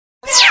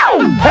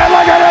And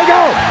look at him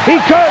go! He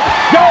could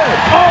go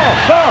all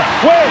the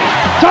way!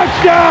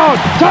 Touchdown!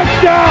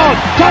 Touchdown!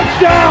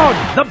 Touchdown!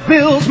 The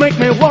Bills make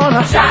me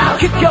wanna shout.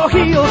 Kick your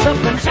heels up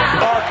and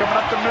shout. Ball coming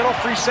up the middle,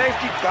 free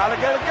safety, gotta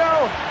get it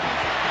go.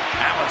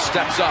 Allen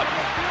steps up,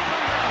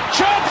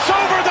 jumps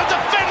over the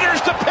defenders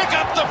to pick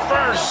up the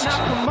first. Now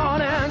come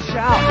on and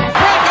shout.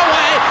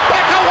 Breakaway,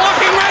 Becca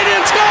walking right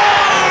in,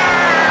 score!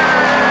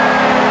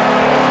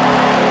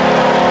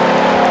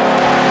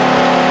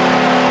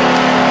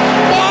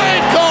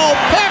 Michael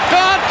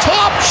Becca,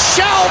 top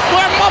shelf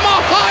where Mama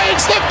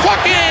hides the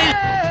cookie.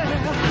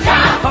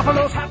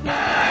 Buffalo's happening.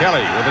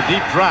 Kelly with a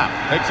deep drop,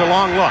 takes a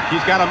long look.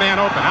 He's got a man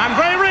open.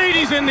 Andre Reed,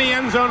 he's in the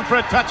end zone for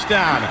a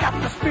touchdown. Got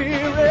the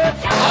spirit.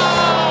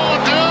 How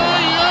do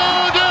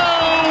you do?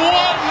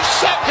 1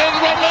 second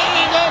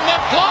remaining on the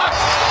clock.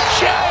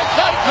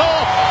 Chicago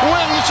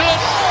wins it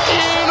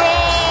in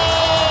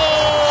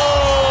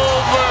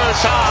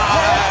overtime.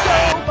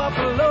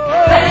 Buffalo.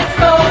 Let's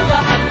go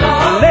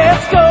Buffalo!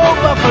 Let's go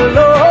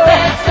Buffalo.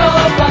 Let's go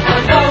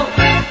Buffalo!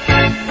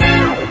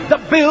 The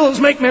Bills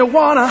make me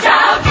wanna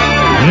Shout!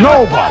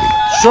 Nobody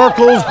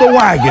circles the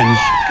wagons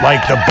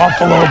like the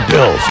Buffalo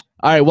Bills.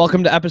 All right,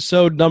 welcome to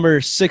episode number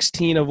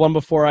 16 of One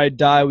Before I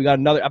Die. We got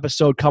another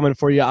episode coming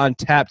for you on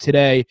tap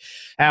today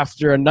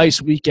after a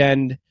nice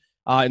weekend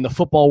in the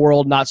football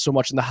world, not so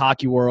much in the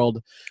hockey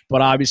world.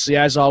 But obviously,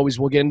 as always,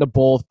 we'll get into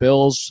both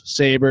Bills,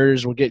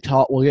 Sabres. We'll get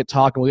talking, we'll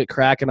get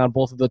cracking on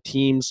both of the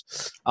teams.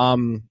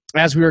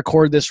 As we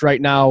record this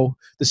right now,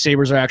 the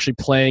Sabres are actually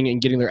playing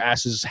and getting their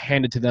asses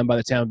handed to them by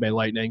the Tampa Bay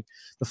Lightning.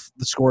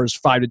 The score is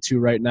 5-2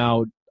 right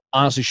now.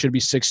 Honestly, should be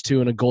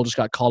 6-2, and a goal just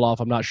got called off.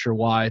 I'm not sure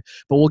why.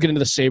 But we'll get into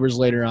the Sabres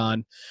later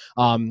on.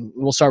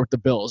 We'll start with the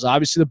Bills.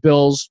 Obviously, the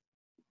Bills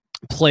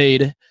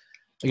played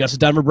against the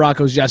Denver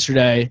Broncos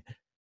yesterday.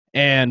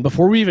 And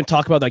before we even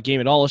talk about that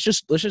game at all, let's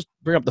just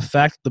bring up the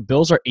fact that the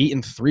Bills are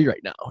 8-3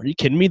 right now. Are you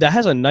kidding me? That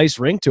has a nice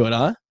ring to it,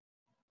 huh?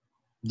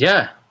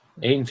 Yeah,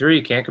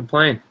 8-3. Can't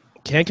complain.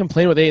 Can't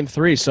complain with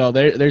 8-3. So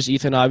there's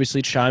Ethan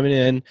obviously chiming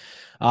in.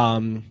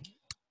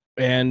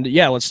 And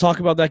yeah, let's talk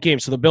about that game.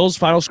 So the Bills'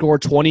 final score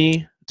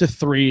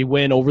 20-3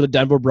 win over the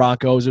Denver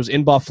Broncos. It was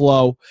in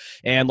Buffalo,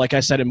 and like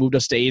I said, it moved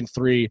us to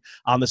 8-3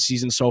 on the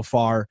season so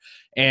far.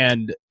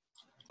 And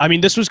I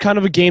mean, this was kind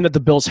of a game that the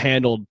Bills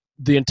handled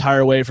the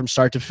entire way from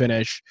start to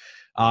finish.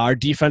 Our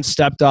defense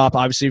stepped up.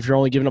 Obviously, if you're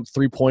only giving up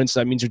 3 points,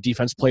 that means your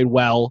defense played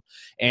well.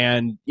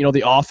 And, you know,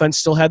 the offense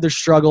still had their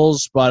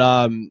struggles, but,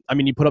 I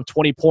mean, you put up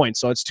 20 points,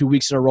 so it's 2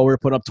 weeks in a row where you're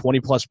putting up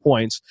 20-plus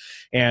points.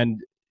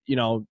 And, you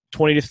know,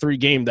 20-3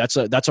 game, that's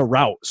a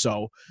rout.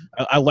 So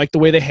I like the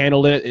way they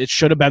handled it. It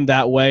should have been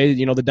that way.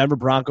 You know, the Denver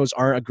Broncos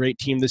aren't a great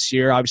team this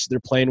year. Obviously, they're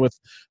playing with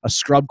a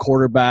scrub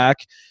quarterback.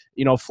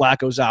 You know,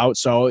 Flacco's out.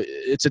 So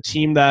it's a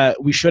team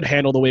that we should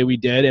handle the way we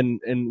did, and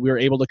we were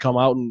able to come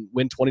out and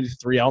win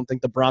 20-3. I don't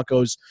think the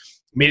Broncos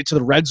made it to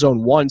the red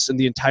zone once in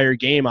the entire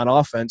game on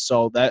offense.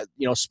 So that,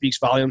 you know, speaks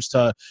volumes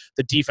to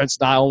the defense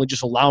not only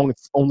just allowing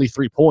only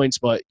 3 points,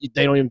 but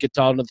they don't even get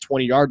down to the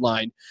 20-yard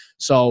line.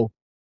 So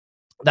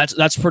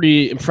that's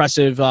pretty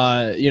impressive,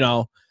 you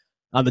know,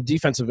 on the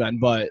defensive end.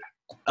 But,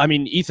 I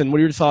mean, Ethan, what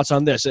are your thoughts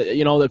on this?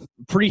 You know, the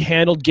pretty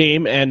handled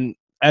game, and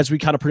as we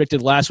kind of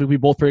predicted last week, we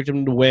both predicted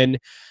them to win.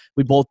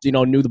 We both, you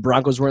know, knew the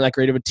Broncos weren't that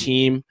great of a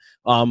team,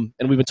 and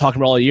we've been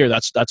talking about all year.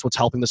 That's what's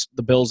helping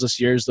the Bills this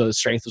year is the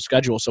strength of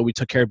schedule. So we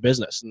took care of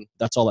business, and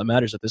that's all that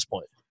matters at this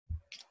point.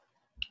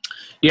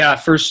 Yeah,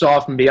 first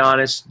off, and be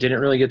honest,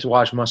 didn't really get to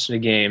watch much of the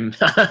game.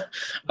 I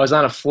was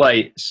on a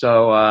flight,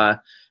 so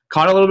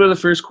caught a little bit of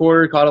the first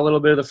quarter, caught a little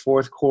bit of the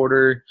fourth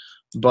quarter.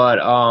 But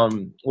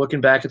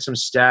looking back at some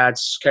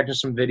stats, catching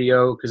some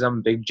video because I'm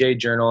a big J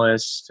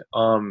journalist,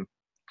 you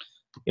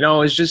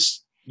know, it's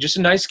just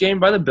a nice game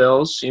by the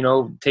Bills, you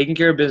know, taking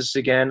care of business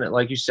again,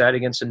 like you said,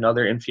 against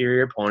another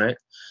inferior opponent.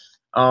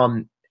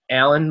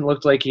 Allen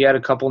looked like he had a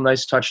couple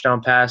nice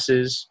touchdown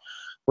passes.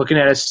 Looking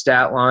at his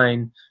stat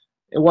line,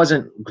 it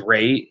wasn't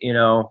great, you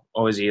know.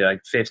 What was he,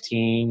 like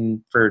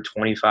 15 for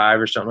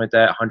 25 or something like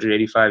that,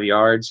 185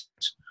 yards.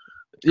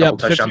 Yeah,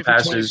 touchdown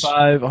passes.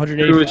 185.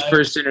 Threw his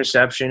first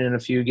interception in a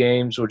few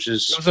games, which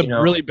is it was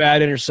a really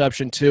bad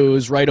interception too. It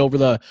was right over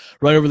the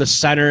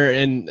center,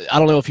 and I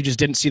don't know if he just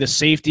didn't see the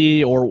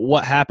safety or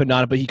what happened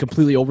on it, but he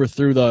completely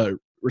overthrew the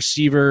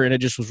receiver, and it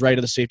just was right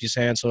in the safety's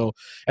hand. So,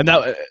 and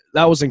that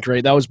wasn't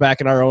great. That was back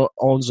in our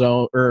own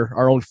zone or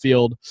our own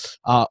field,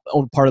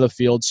 own part of the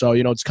field. So,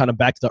 you know, it's kind of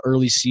back to the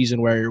early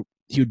season where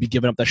he would be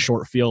giving up that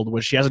short field,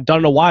 which he hasn't done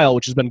in a while,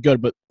 which has been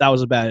good. But that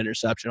was a bad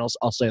interception.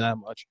 I'll say that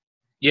much.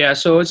 Yeah,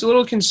 so it's a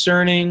little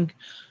concerning.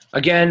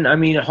 Again, I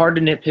mean, hard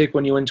to nitpick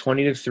when you win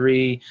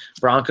 20-3.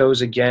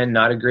 Broncos, again,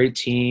 not a great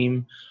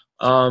team.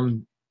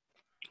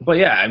 But,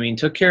 yeah, I mean,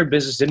 took care of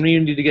business. Didn't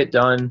even need to get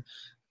done.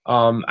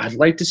 I'd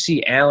like to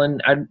see Allen.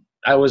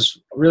 I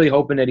was really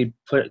hoping that he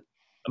put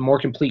a more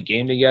complete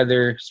game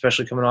together,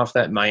 especially coming off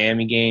that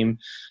Miami game,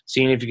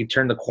 seeing if he could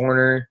turn the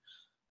corner.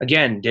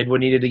 Again, did what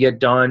needed to get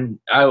done.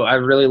 I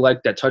really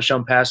liked that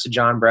touchdown pass to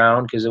John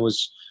Brown because it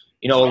was,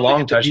 you know, a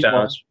long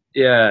touchdown.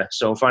 Yeah,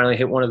 so finally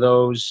hit one of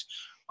those.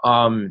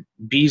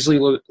 Beasley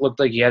looked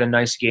like he had a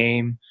nice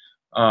game.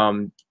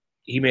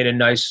 He made a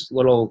nice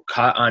little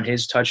cut on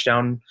his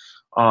touchdown.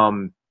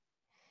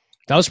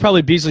 That was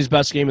probably Beasley's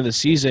best game of the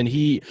season.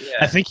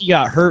 I think he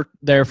got hurt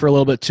there for a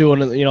little bit too,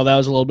 and that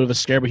was a little bit of a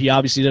scare. But he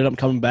obviously ended up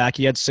coming back.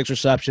 He had 6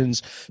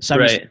 receptions,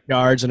 76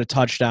 yards, and a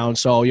touchdown.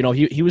 So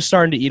he was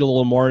starting to eat a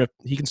little more, and if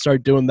he can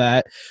start doing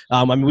that,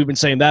 we've been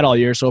saying that all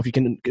year. So if you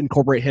can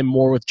incorporate him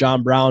more with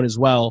John Brown as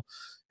well,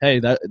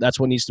 hey, that's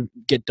what needs to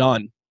get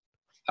done.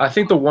 I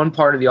think the one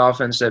part of the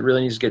offense that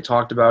really needs to get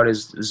talked about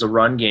is the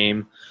run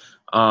game.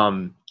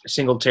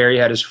 Singletary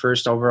had his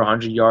first over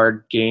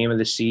 100-yard game of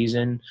the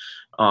season.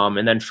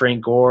 And then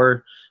Frank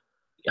Gore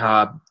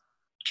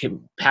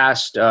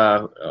passed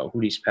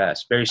who did he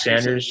pass? Barry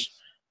Sanders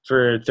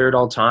for third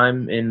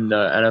all-time in the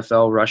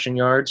NFL rushing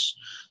yards.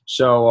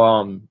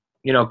 So,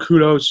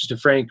 kudos to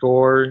Frank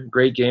Gore.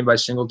 Great game by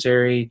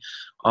Singletary.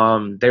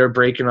 They were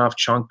breaking off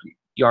chunk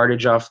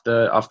yardage off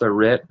the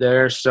rip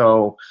there.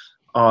 So,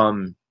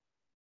 when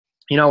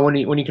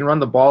you can run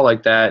the ball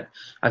like that,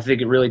 I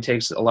think it really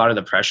takes a lot of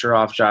the pressure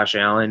off Josh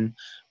Allen.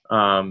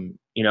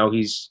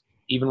 He's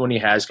even when he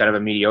has kind of a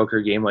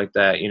mediocre game like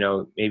that,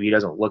 maybe he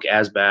doesn't look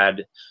as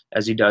bad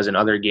as he does in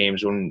other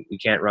games when we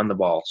can't run the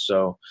ball.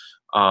 So,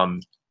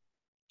 kind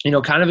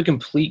of a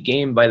complete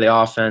game by the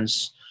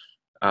offense.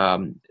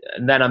 And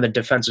then on the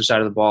defensive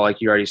side of the ball,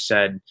 like you already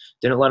said,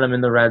 didn't let him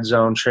in the red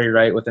zone. Trey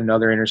Wright with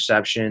another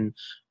interception.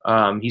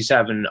 He's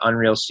having an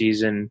unreal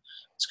season.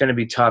 It's going to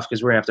be tough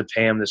because we're going to have to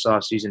pay him this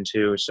offseason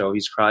too. So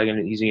he's probably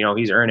going to,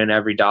 he's earning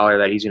every dollar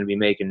that he's going to be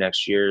making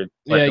next year.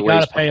 Yeah, you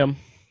got to pay him.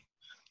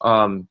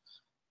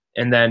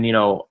 And then,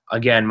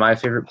 again, my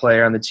favorite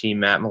player on the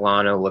team, Matt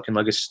Milano, looking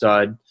like a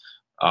stud,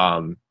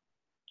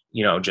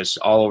 just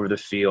all over the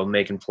field,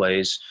 making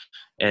plays.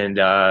 And,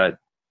 the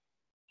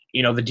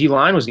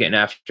D-line was getting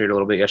after it a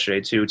little bit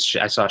yesterday, too.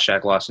 I saw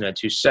Shaq Lawson had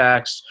 2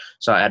 sacks.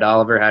 Saw Ed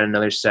Oliver had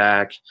another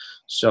sack.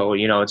 So,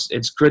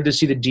 it's good to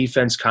see the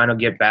defense kind of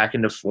get back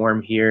into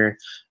form here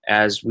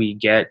as we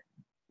get,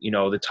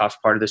 the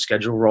tough part of the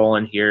schedule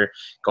rolling here,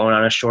 going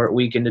on a short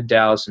week into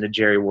Dallas and to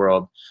Jerry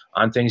World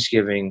on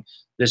Thanksgiving.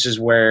 This is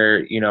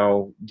where,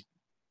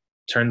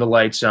 turn the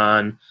lights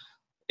on.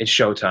 It's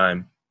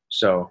showtime.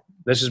 So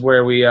this is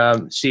where we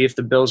see if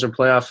the Bills are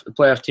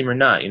playoff team or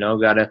not.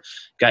 Got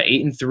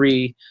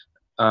 8-3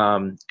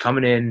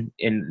 coming in,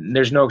 and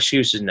there's no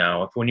excuses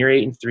now. When you're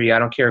 8-3, I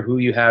don't care who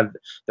you have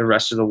the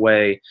rest of the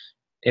way.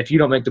 If you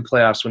don't make the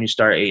playoffs when you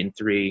start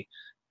 8-3,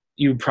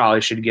 you probably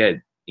should get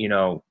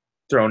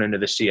thrown into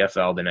the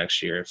CFL the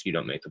next year if you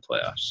don't make the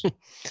playoffs.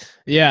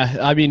 Yeah,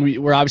 I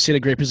mean, we're obviously in a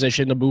great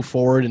position to move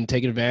forward and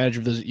take advantage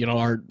of the,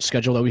 our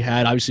schedule that we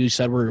had. Obviously, you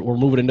said we're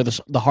moving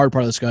into the hard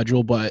part of the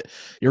schedule, but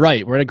you're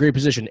right. We're in a great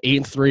position,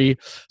 8-3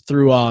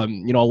 through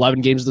 11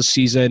 games of the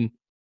season,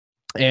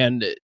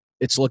 and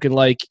it's looking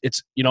like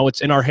it's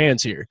in our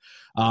hands here.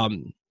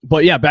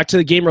 But yeah, back to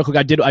the game real quick.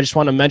 I just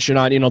want to mention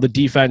on the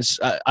defense.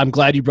 I'm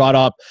glad you brought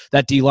up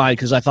that D line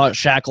because I thought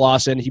Shaq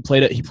Lawson he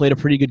played a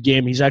pretty good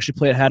game. He's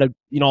actually had a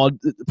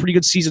pretty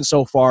good season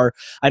so far.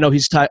 I know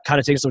he's kind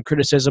of taken some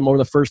criticism over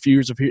the first few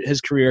years of his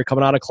career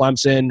coming out of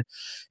Clemson,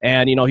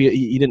 and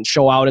he didn't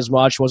show out as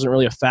much, wasn't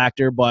really a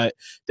factor. But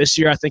this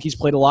year, I think he's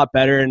played a lot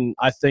better, and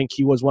I think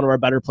he was one of our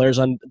better players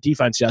on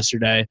defense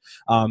yesterday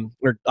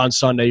or on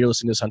Sunday. You're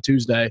listening to this on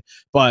Tuesday,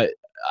 but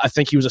I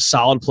think he was a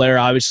solid player,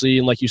 obviously,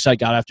 and like you said,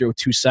 got after it with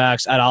 2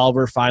 sacks. Ed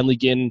Oliver finally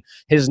getting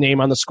his name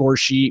on the score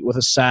sheet with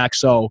a sack.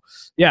 So,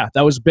 yeah,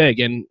 that was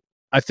big, and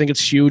I think it's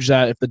huge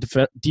that if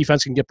the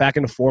defense can get back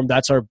into form,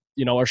 that's our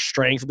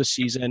strength of the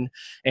season,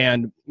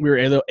 and we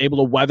were able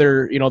to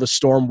weather the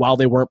storm while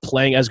they weren't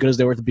playing as good as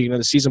they were at the beginning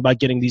of the season by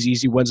getting these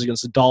easy wins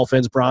against the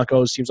Dolphins,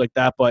 Broncos, teams like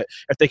that. But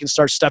if they can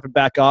start stepping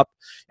back up,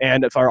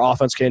 and if our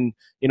offense can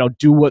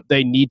do what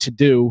they need to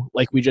do,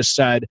 like we just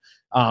said,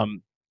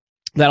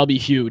 that'll be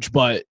huge.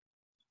 But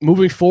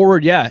moving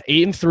forward,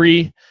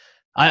 8-3.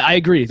 I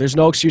agree. There's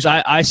no excuse.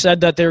 I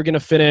said that they were going to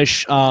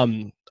finish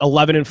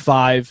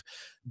 11-5,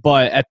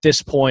 but at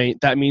this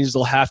point, that means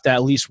they'll have to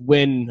at least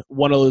win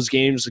one of those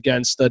games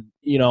against the,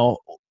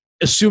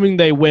 assuming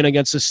they win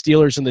against the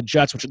Steelers and the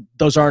Jets, which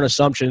those aren't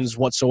assumptions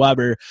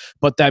whatsoever,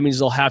 but that means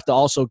they'll have to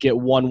also get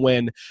one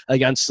win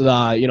against the,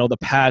 the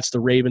Pats, the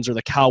Ravens, or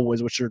the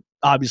Cowboys, which are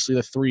obviously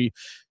the 3,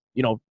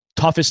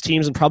 toughest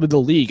teams in probably the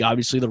league.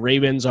 Obviously, the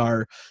Ravens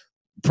are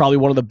probably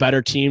one of the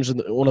better teams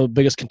and one of the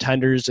biggest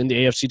contenders in the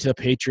AFC to the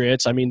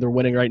Patriots. I mean, they're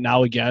winning right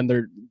now again.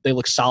 They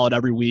look solid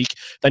every week.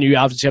 Then you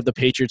obviously have the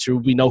Patriots, who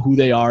we know who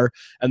they are.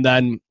 And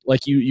then,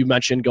 like you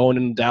mentioned, going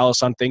into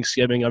Dallas on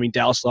Thanksgiving. I mean,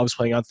 Dallas loves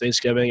playing on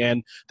Thanksgiving,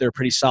 and they're a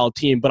pretty solid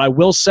team. But I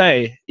will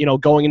say,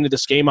 going into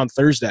this game on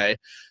Thursday,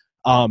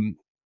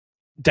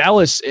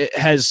 Dallas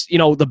has,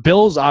 the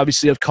Bills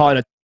obviously have caught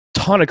a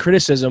ton of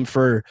criticism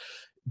for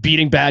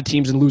beating bad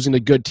teams and losing to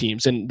good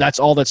teams. And that's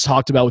all that's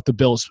talked about with the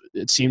Bills,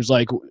 it seems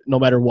like, no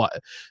matter what.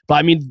 But,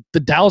 I mean,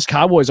 the Dallas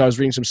Cowboys, I was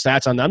reading some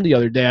stats on them the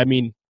other day. I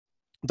mean,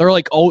 they're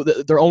 0-3 or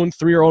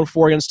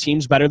 0-4 against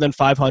teams better than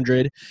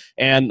 500.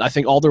 And I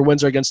think all their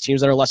wins are against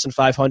teams that are less than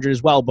 500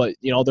 as well. But,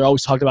 they're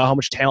always talking about how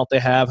much talent they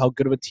have, how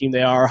good of a team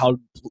they are, how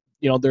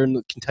they're in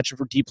the contention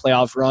for deep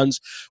playoff runs.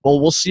 Well,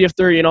 we'll see if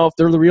they're if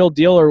they're the real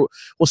deal, or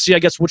we'll see, I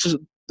guess, which is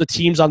the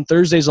teams on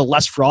Thursdays are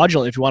less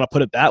fraudulent, if you want to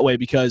put it that way.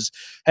 Because,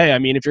 hey, I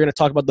mean, if you're going to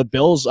talk about the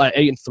Bills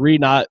 8-3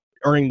 not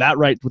earning that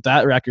right with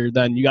that record,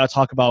 then you got to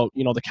talk about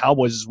the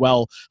Cowboys as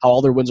well. How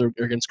all their wins are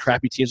against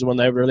crappy teams, and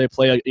whenever they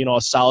play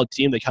a solid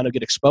team, they kind of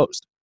get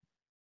exposed.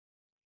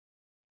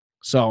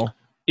 So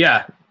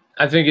yeah,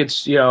 I think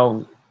it's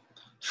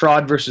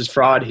fraud versus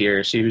fraud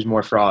here. See who's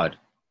more fraud.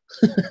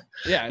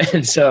 Yeah,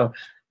 and so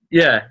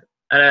yeah,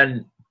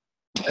 and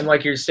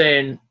like you're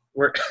saying,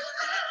 we're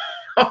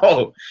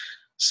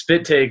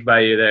spit take by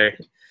you there.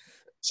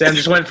 Sam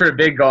just went for a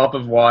big gulp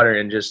of water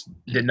and just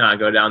did not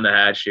go down the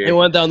hatch here. It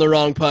went down the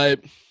wrong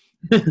pipe.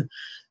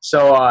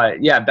 So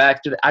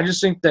back to I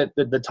just think that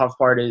the tough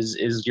part is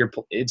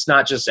it's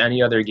not just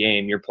any other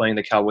game. You're playing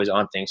the Cowboys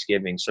on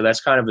Thanksgiving, so that's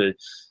kind of a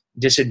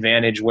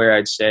disadvantage where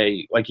I'd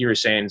say, like you were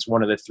saying, it's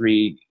one of the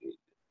three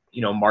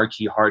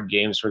marquee hard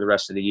games for the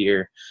rest of the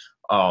year.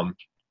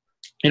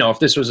 If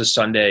this was a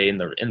Sunday in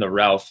the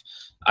Ralph,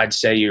 I'd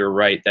say you're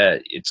right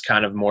that it's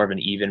kind of more of an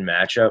even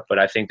matchup, but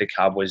I think the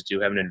Cowboys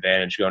do have an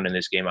advantage going in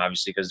this game,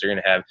 obviously, because they're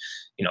going to have,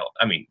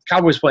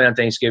 Cowboys play on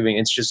Thanksgiving.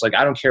 It's just like,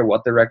 I don't care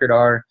what the record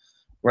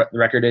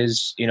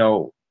is,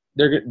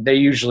 they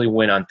usually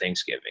win on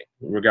Thanksgiving,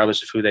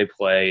 regardless of who they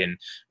play and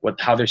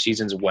how their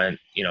seasons went.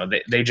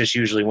 They just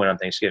usually win on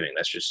Thanksgiving.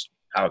 That's just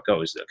how it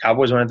goes. The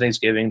Cowboys win on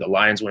Thanksgiving. The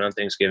Lions win on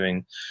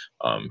Thanksgiving.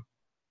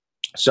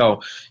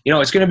 So,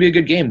 it's going to be a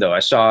good game, though. I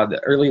saw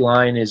the early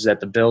line is that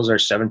the Bills are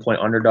 7-point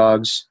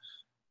underdogs.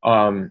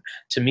 To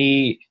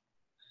me,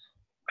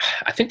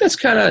 I think that's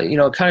kind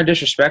of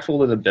disrespectful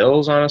to the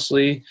Bills,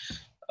 honestly.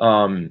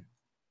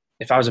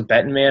 If I was a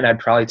betting man, I'd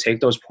probably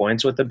take those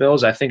points with the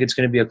Bills. I think it's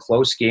going to be a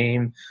close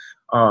game.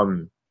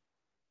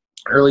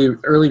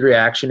 Early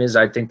reaction is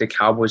I think the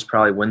Cowboys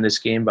probably win this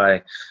game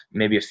by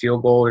maybe a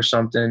field goal or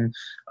something.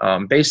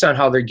 Based on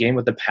how their game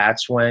with the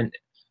Pats went,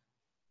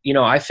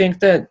 I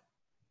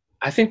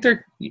think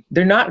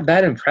they're not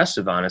that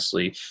impressive,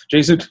 honestly.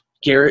 Jason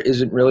Garrett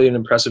isn't really an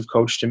impressive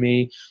coach to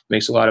me.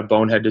 Makes a lot of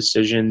bonehead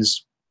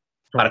decisions,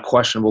 a lot of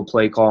questionable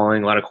play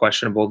calling, a lot of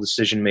questionable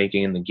decision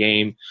making in the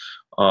game.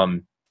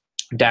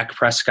 Dak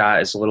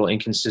Prescott is a little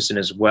inconsistent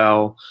as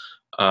well.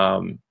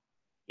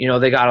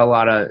 They got a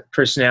lot of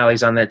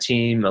personalities on that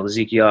team.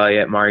 Ezekiel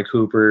Elliott, Mari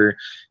Cooper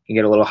can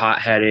get a little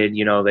hot-headed.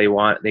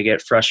 They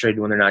get frustrated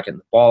when they're not getting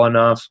the ball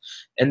enough.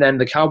 And then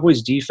the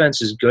Cowboys'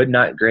 defense is good,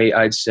 not great,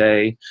 I'd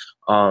say.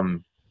 I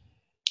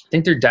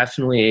think they're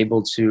definitely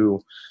able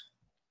to,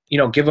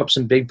 give up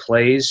some big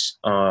plays.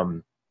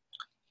 And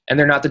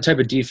they're not the type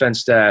of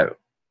defense that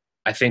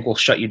I think will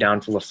shut you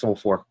down for the full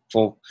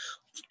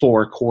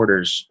four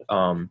quarters.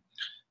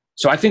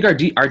 So I think our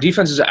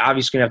defense is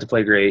obviously going to have to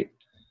play great.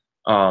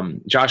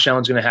 Josh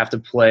Allen's going to have to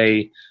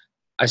play,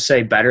 I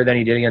say, better than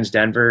he did against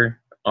Denver,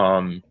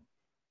 and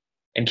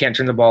can't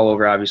turn the ball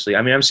over, obviously.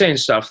 I mean, I'm saying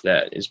stuff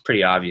that is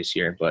pretty obvious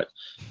here, but,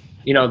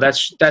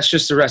 that's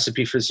just the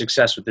recipe for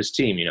success with this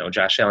team.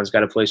 Josh Allen's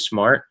got to play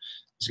smart.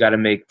 He's got to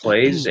make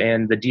plays,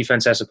 and the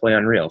defense has to play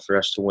unreal for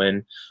us to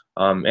win.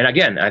 And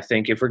again, I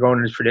think if we're going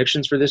into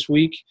predictions for this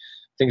week,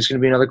 I think it's going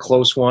to be another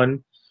close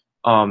one.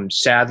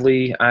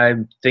 Sadly, I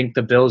think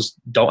the Bills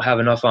don't have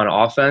enough on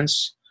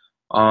offense.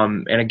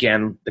 And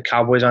again, the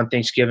Cowboys on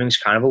Thanksgiving is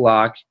kind of a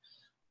lock.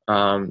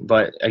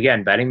 But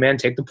again, betting man,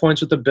 take the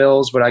points with the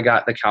Bills, but I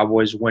got the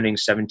Cowboys winning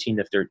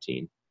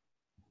 17-13.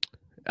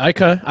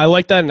 I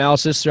like that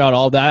analysis throughout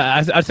all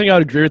that. I think I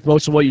would agree with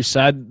most of what you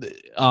said.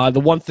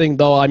 The one thing,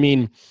 though, I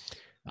mean,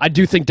 I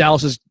do think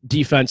Dallas's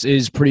defense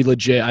is pretty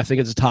legit. I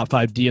think it's a top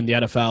 5 D in the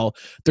NFL.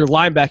 Their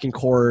linebacking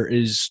core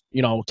is,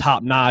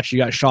 top notch. You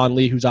got Sean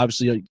Lee, who's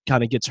obviously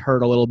kind of gets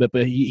hurt a little bit,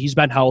 but he's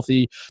been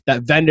healthy.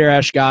 That Van Der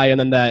Esch guy, and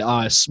then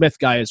that Smith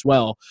guy as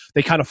well.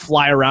 They kind of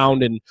fly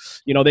around, and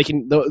they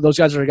can. Those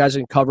guys are guys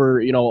that can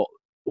cover,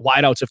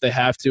 wideouts if they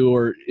have to,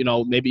 or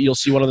maybe you'll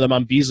see one of them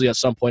on Beasley at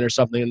some point or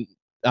something.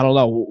 I don't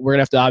know. We're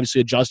gonna have to obviously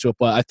adjust to it,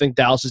 but I think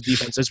Dallas's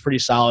defense is pretty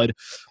solid.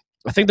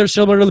 I think they're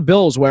similar to the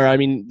Bills, where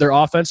their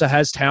offense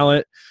has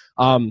talent,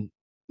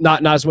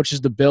 not as much as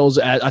the Bills.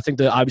 I think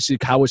that obviously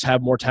the Cowboys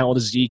have more talent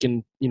with Zeke,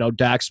 and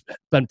Dak's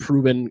been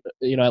proven,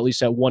 at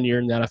least at 1 year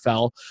in the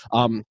NFL.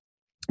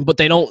 But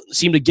they don't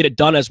seem to get it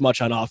done as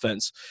much on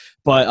offense.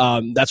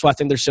 But that's why I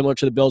think they're similar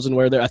to the Bills, and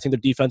where I think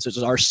their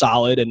defenses are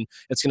solid, and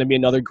it's going to be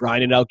another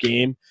grinded out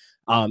game.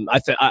 I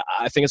think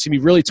it's going to be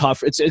really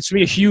tough. It's going to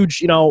be a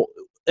huge,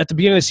 at the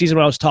beginning of the season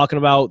when I was talking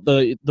about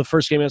the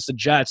first game against the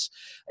Jets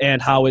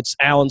and how it's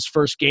Allen's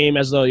first game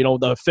as the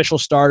official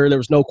starter, there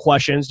was no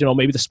questions.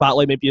 Maybe the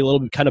spotlight may be a little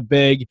bit kind of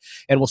big,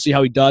 and we'll see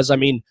how he does. I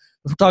mean,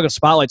 if we're talking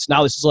spotlights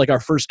now, this is like our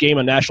first game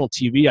on national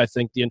TV, I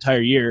think, the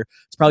entire year.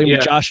 It's probably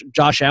going to be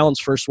Josh Allen's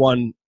first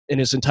one in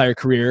his entire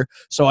career.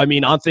 So, I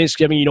mean, on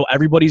Thanksgiving,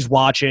 everybody's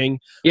watching.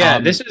 Yeah,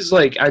 this is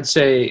like, I'd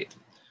say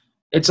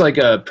it's like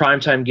a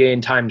primetime game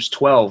times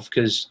 12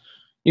 because,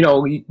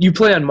 you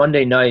play on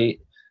Monday night.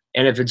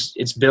 And if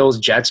it's Bills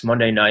Jets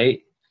Monday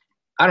night,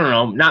 I don't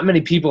know, not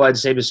many people I'd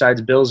say besides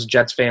Bills,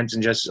 Jets fans,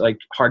 and just like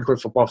hardcore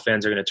football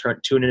fans are going to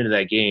tune into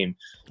that game.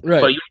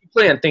 Right. But you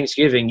play on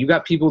Thanksgiving, you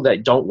got people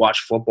that don't watch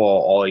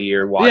football all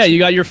year. Yeah, you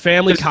got your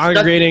family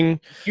congregating.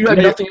 You have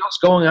nothing else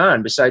going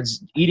on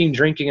besides eating,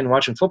 drinking, and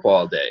watching football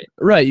all day.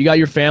 Right. You got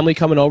your family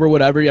coming over,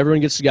 whatever. Everyone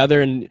gets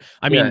together, and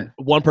I mean,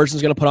 one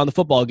person's going to put on the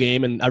football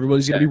game, and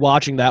everybody's going to be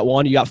watching that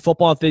one. You got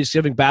football on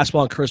Thanksgiving,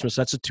 basketball on Christmas.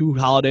 That's the 2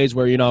 holidays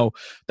where,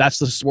 that's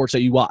the sports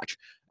that you watch.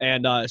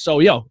 And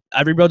so,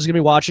 everybody's going to be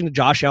watching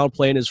Josh Allen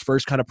playing his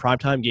first kind of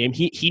primetime game.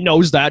 He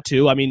knows that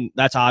too. I mean,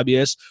 that's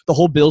obvious. The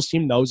whole Bills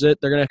team knows it.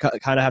 They're going to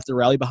kind of have to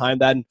rally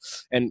behind that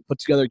and put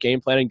together a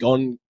game plan and go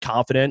in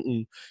confident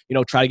and,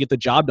 try to get the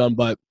job done.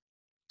 But,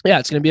 yeah,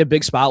 it's going to be a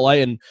big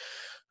spotlight. And,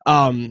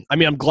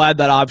 I'm glad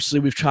that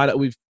obviously we've kind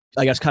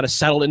of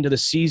settled into the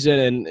season.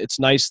 And it's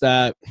nice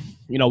that,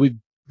 we've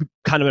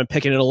kind of been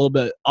picking it a little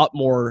bit up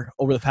more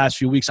over the past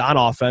few weeks on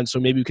offense.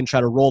 So maybe we can try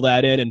to roll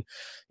that in and,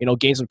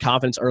 gain some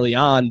confidence early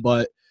on,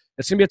 but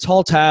it's going to be a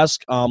tall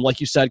task. Like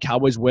you said,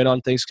 Cowboys win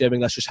on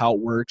Thanksgiving. That's just how it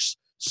works.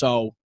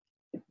 So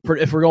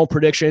if we're going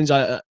predictions,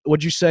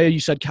 what'd you say? You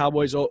said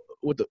Cowboys, what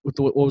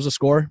was the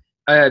score?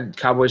 I had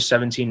Cowboys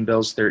 17,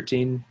 Bills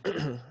 13.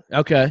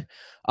 Okay.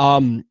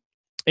 And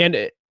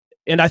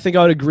I think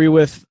I would agree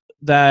with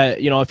that.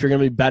 If you're going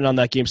to be betting on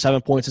that game,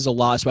 7 points is a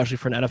lot, especially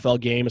for an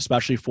NFL game,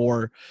 especially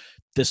for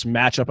this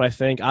matchup.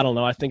 I don't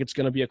know. I think it's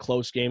going to be a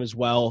close game as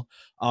well.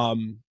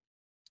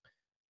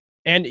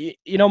 And,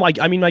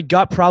 my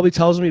gut probably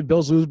tells me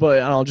Bills lose,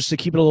 but I don't know, just to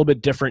keep it a little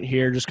bit different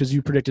here, just because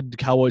you predicted the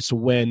Cowboys to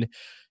win,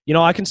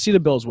 I can see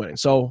the Bills winning.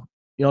 So,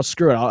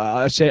 screw it.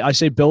 I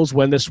say Bills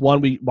win this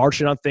one. We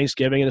march in on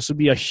Thanksgiving, and this would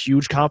be a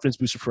huge confidence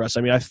booster for us.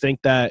 I think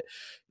that,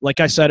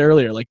 like I said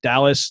earlier, like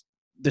Dallas,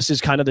 this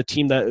is kind of the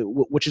team that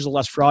which is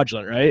less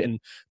fraudulent, right? And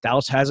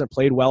Dallas hasn't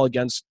played well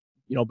against,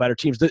 better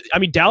teams.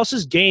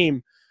 Dallas's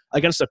game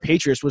against the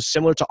Patriots was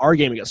similar to our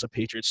game against the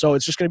Patriots. So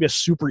it's just going to be a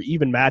super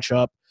even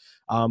matchup.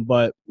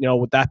 But,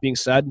 with that being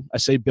said, I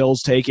say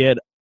Bills take it.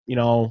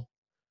 I'll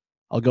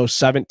go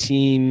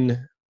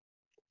 17.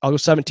 I'll go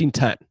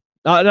 17-10.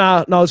 No,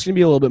 it's going to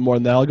be a little bit more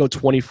than that. I'll go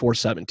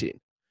 24-17.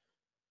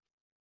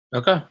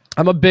 Okay.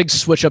 I'm a big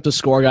switch up the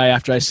score guy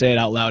after I say it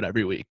out loud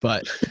every week.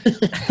 But,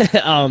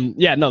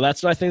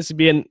 that's what I think it's to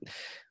be. And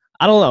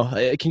I don't know.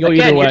 It can go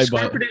either way. Your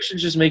score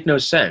predictions just make no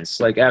sense.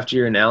 Like, after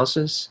your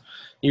analysis,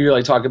 you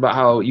like talk about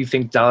how you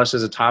think Dallas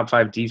is a top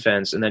 5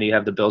 defense, and then you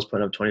have the Bills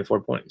putting up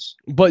 24 points.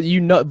 But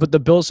the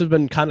Bills have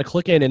been kind of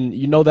clicking, and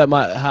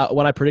that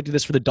when I predicted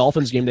this for the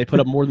Dolphins game, they put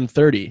up more than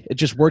 30. It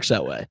just works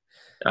that way.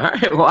 All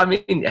right. Well,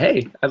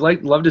 hey, I'd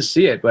love to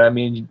see it, but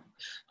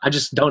I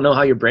just don't know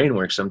how your brain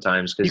works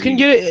sometimes. You can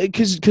get it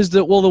because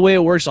the way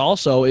it works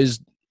also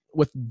is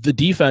with the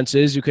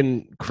defenses, you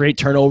can create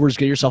turnovers,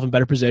 get yourself in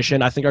better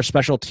position. I think our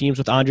special teams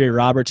with Andre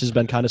Roberts has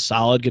been kind of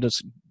solid, get us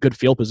good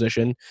field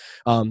position.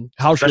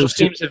 Special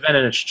teams have been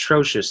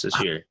atrocious this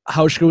year.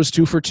 Hauschka was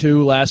 2 for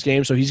 2 last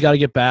game, so he's got to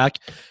get back.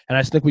 And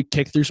I think we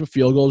kick through some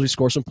field goals, we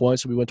score some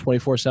points, and we win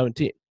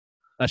 24-17.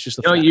 That's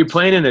just the you're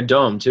playing in a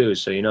dome too,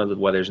 so the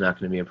weather's not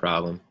going to be a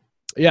problem.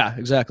 Yeah,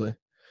 exactly.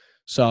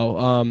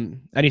 So,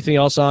 anything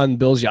else on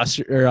Bills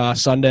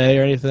Sunday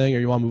or anything, or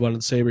you want to move on to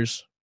the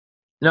Sabres?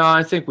 No,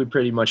 I think we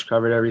pretty much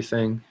covered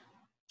everything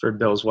for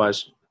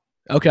Bills-wise.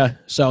 Okay.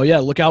 So, yeah,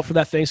 look out for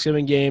that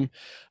Thanksgiving game.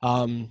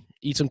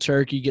 Eat some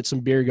turkey, get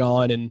some beer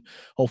going, and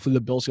hopefully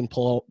the Bills can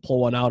pull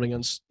one out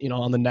against,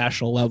 on the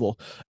national level.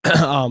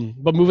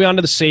 But moving on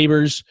to the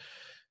Sabres,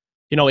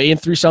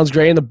 8-3 sounds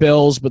great in the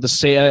Bills, but the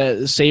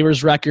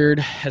Sabres record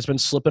has been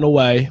slipping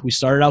away. We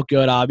started out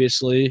good,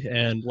 obviously,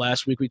 and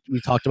last week we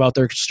talked about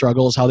their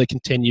struggles, how they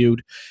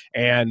continued,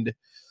 and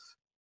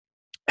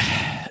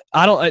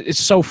it's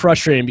so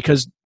frustrating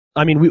because,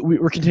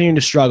 we're continuing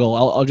to struggle.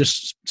 I'll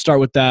just start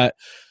with that.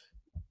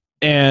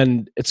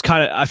 And it's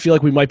I feel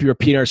like we might be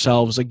repeating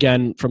ourselves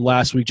again from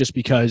last week just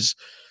because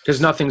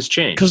nothing's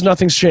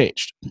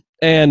changed.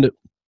 And,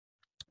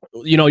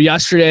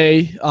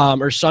 yesterday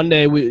or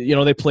Sunday,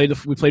 we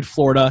played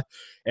Florida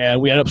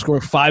and we ended up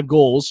scoring 5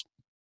 goals.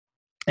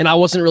 And I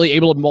wasn't really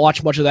able to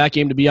watch much of that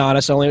game, to be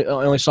honest. I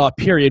only saw a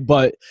period.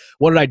 But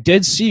what I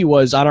did see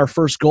was on our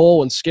first goal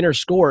when Skinner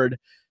scored,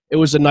 it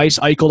was a nice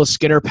Eichel to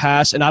Skinner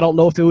pass, and I don't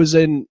know if it was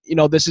in,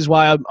 this is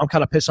why I'm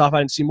kind of pissed off I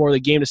didn't see more of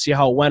the game to see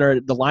how it went or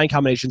the line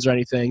combinations or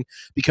anything.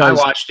 Because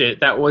I watched it.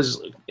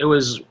 Was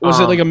it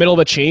like a middle of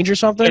a change or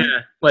something? Yeah,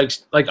 like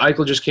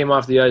Eichel just came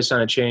off the ice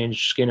on a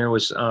change. Skinner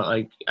was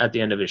at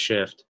the end of his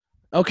shift.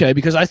 Okay,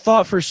 because I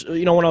thought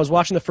when I was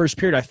watching the first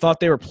period, I thought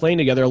they were playing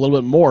together a little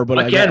bit more,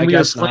 but again, I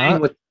guess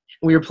not.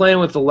 We were playing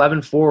with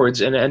 11 forwards,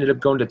 and it ended up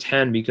going to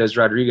 10 because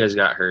Rodriguez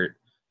got hurt.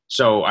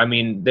 So,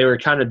 they were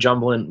kind of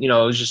jumbling. It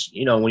was just,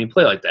 when you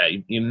play like that,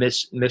 you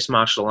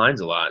mismatch the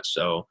lines a lot.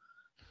 So,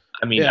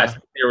 I think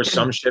there were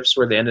some shifts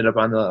where they ended up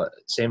on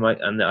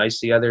the ice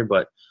together.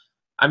 But,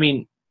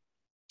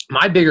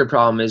 my bigger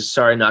problem is,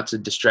 sorry not to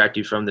distract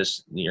you from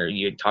this,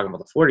 you're talking about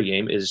the Florida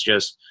game, is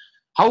just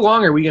how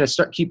long are we going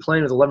to keep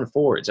playing with 11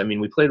 forwards?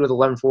 We played with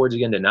 11 forwards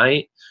again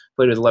tonight,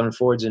 played with 11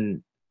 forwards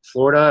in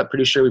Florida.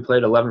 Pretty sure we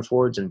played 11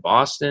 forwards in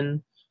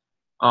Boston.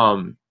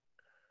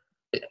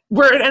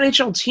 We're an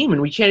NHL team,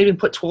 and we can't even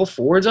put 12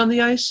 forwards on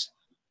the ice.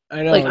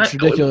 I know, it's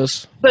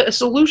ridiculous. But a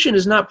solution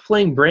is not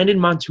playing Brandon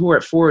Montour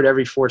at forward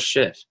every fourth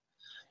shift.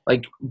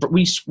 Like,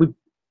 we signed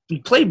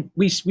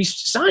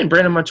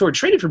Brandon Montour,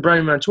 traded for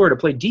Brandon Montour to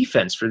play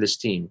defense for this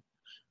team.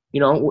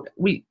 You know,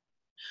 we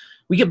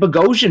get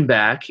Bogosian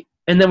back,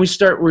 and then we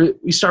start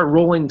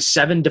rolling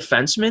 7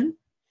 defensemen.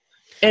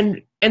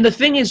 And the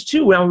thing is,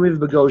 too, when we have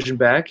Bogosian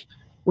back,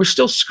 we're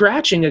still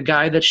scratching a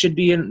guy that should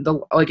be an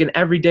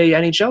everyday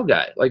NHL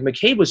guy. Like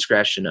McCabe was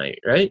scratched tonight,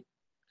 right?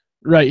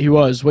 Right, he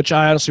was, which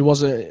I honestly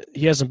wasn't.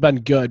 He hasn't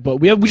been good, but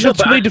we just have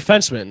too many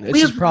defensemen.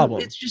 It's a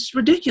problem. It's just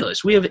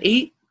ridiculous. We have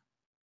 8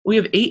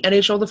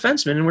 NHL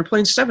defensemen, and we're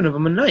playing 7 of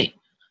them a night.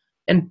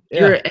 And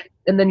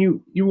then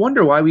you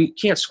wonder why we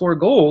can't score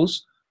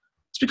goals.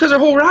 It's because our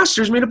whole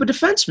roster is made up of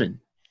defensemen.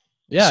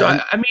 Yeah. So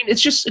I mean,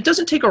 it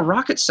doesn't take a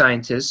rocket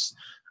scientist.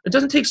 It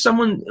doesn't take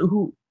someone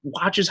who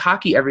watches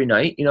hockey every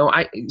night. You know,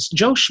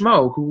 Joe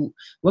Schmo, who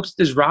looks at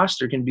this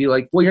roster, can be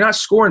like, well, you're not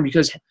scoring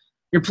because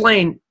you're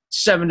playing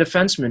 7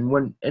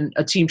 defensemen and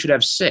a team should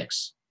have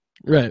 6.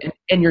 Right.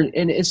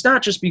 And it's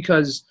not just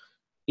because,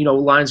 you know,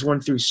 lines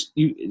 1 through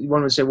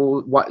one would say,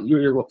 well,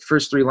 your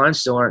first 3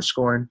 lines still aren't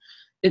scoring.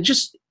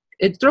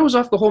 It throws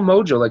off the whole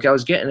mojo, like I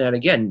was getting at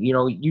again. You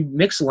know, you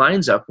mix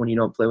lines up when you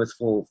don't play with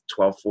full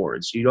 12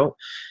 forwards. You don't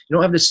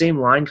have the same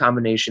line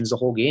combinations the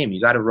whole game. You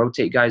got to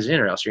rotate guys in,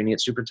 or else you're gonna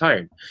get super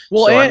tired.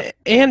 Well, so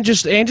and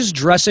just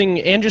dressing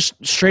and just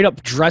straight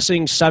up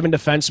dressing 7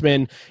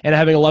 defensemen and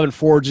having 11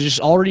 forwards is just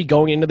already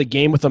going into the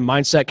game with a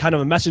mindset, kind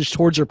of a message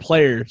towards your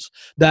players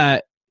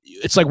that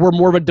it's like we're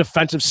more of a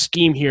defensive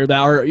scheme here, that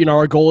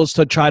our goal is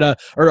to try to,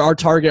 or our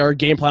target, our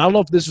game plan. I don't know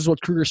if this is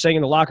what Kruger's saying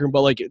in the locker room,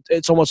 but like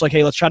it's almost like,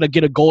 hey, let's try to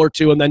get a goal or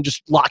 2 and then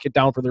just lock it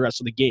down for the rest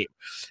of the game.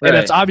 Right. And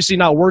that's obviously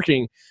not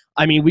working.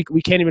 I mean,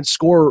 we can't even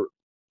score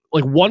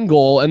like 1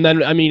 goal, and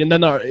then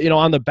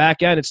on the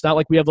back end, it's not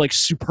like we have like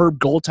superb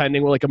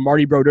goaltending or like a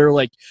Marty Brodeur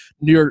like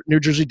New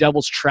Jersey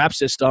Devils trap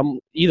system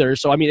either.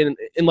 So I mean,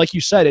 and like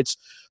you said,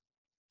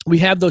 we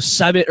have those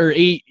 7 or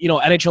 8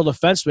 NHL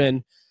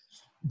defensemen.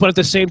 But at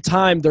the same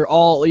time, they're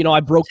all, I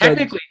broke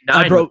technically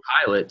 9 with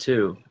Pilot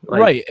too.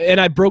 Right,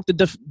 and I broke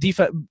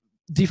the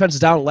defense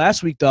down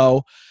last week,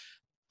 though.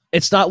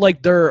 It's not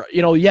like they're,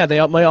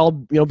 they might all,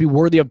 be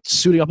worthy of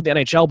suiting up in the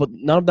NHL, but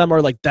none of them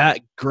are like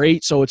that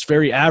great, so it's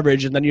very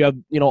average. And then you have,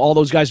 all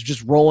those guys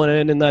just rolling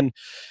in, and then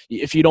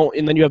if you don't,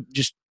 and then you have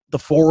just the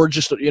forward,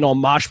 just, a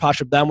mosh posh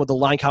of them with the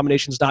line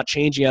combinations not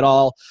changing at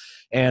all.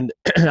 And,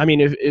 I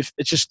mean, if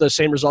it's just the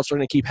same results are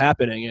going to keep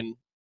happening. And,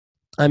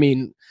 I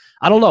mean,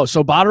 I don't know.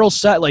 So Botterill's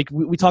set, like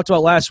we talked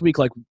about last week,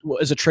 like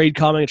is a trade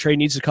coming? A trade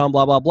needs to come,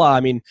 blah, blah, blah. I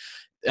mean,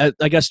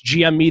 I guess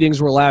GM meetings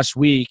were last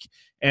week,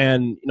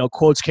 and,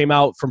 quotes came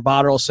out from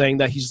Botterill saying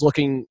that he's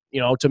looking,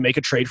 to make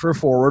a trade for a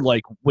forward,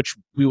 like, which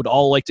we would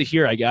all like to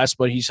hear, I guess.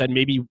 But he said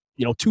maybe,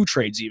 2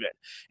 trades even.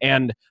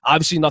 And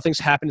obviously nothing's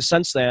happened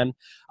since then.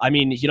 I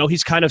mean,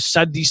 he's kind of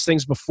said these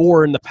things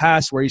before in the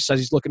past where he says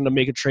he's looking to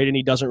make a trade and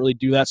he doesn't really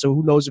do that. So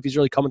who knows if he's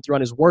really coming through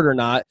on his word or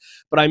not.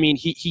 But I mean,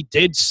 he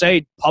did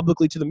say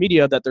publicly to the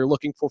media that they're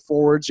looking for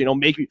forwards,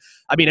 maybe,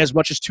 as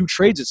much as 2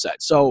 trades it said.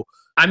 So,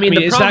 I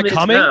mean is that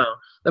coming?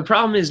 The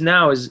problem is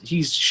now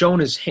he's shown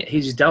his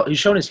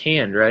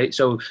hand, right?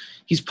 So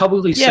he's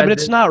publicly said. Yeah, but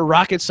it's not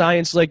rocket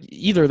science like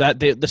either that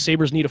the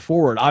Sabres need a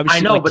forward. Obviously,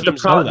 I know, but the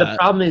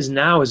problem is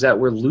now is that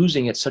we're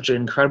losing at such an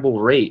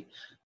incredible rate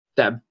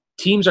that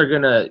teams are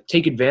going to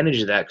take advantage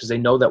of that because they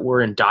know that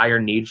we're in dire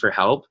need for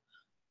help.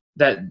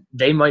 That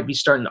they might be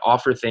starting to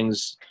offer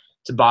things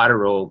to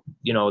Botterill,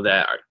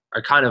 that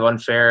are kind of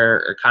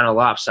unfair or kind of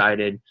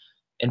lopsided.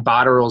 And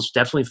Botterill's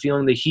definitely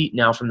feeling the heat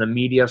now from the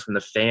media, from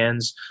the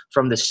fans,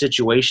 from the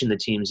situation the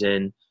team's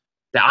in.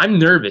 That I'm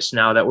nervous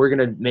now that we're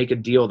going to make a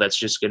deal that's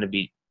just going to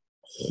be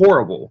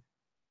horrible,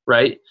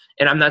 right?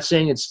 And I'm not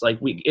saying it's like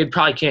it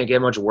probably can't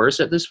get much worse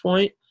at this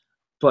point,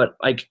 but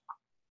like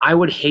I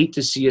would hate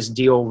to see us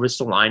deal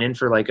Ristolainen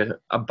for like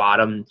a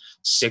bottom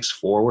 6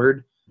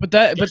 forward. But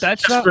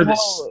that's not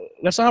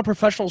how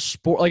professional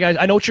sport. Like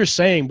I know what you're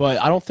saying,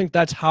 but I don't think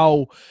that's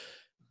how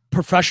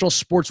professional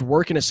sports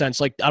work in a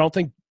sense. Like I don't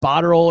think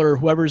Botterill or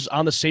whoever's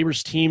on the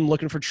Sabres team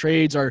looking for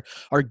trades are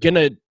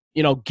gonna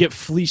get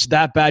fleeced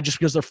that bad just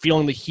because they're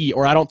feeling the heat.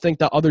 Or I don't think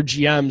that other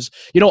GMs,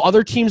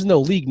 other teams in the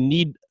league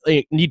need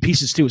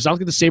pieces too. It's not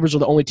like the Sabres are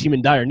the only team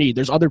in dire need.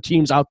 There's other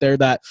teams out there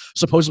that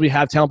supposedly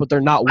have talent, but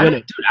they're not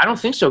winning. I don't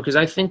think so, because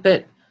I think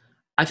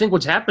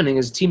what's happening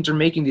is teams are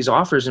making these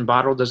offers and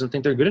Botterill doesn't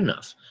think they're good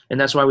enough, and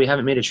that's why we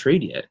haven't made a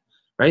trade yet.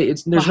 Right?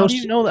 How do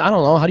you know that? I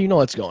don't know. How do you know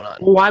what's going on?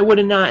 Well, why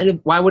wouldn't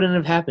it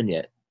have happened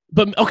yet?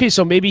 But okay,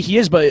 so maybe he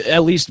is, but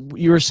at least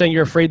you were saying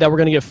you're afraid that we're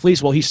going to get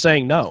fleeced. Well, he's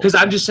saying no. Because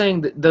I'm just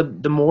saying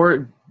that the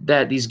more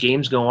that these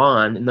games go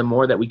on and the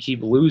more that we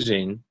keep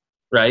losing,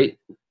 right,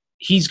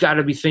 he's got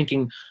to be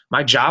thinking,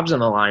 my job's on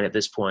the line at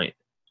this point.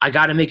 I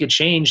got to make a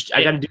change.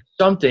 I got to do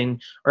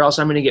something or else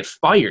I'm going to get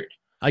fired.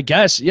 I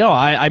guess,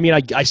 I mean,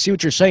 I see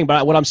what you're saying,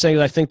 but what I'm saying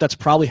is I think that's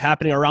probably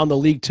happening around the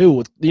league too.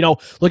 With,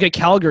 look at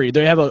Calgary.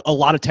 They have a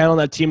lot of talent on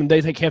that team, and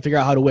they can't figure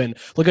out how to win.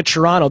 Look at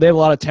Toronto. They have a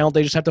lot of talent.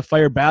 They just have to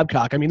fire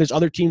Babcock. I mean, there's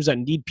other teams that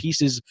need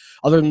pieces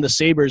other than the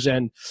Sabres,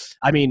 and,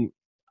 I mean,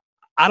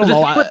 I don't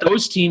know. The thing with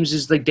those teams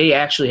is, like, they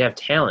actually have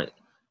talent.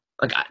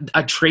 Like,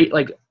 a trade,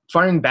 like,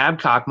 firing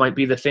Babcock might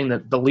be the thing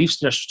that the Leafs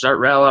just start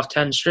rattle off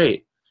 10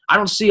 straight. I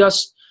don't see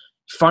us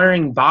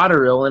firing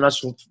Botterill and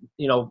us,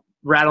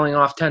 rattling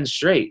off 10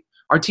 straight.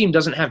 Our team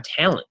doesn't have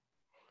talent.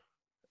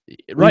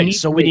 Right,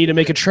 so we need to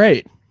make a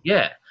trade.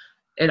 Yeah.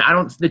 And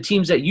the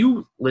teams that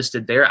you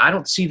listed there, I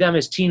don't see them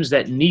as teams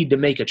that need to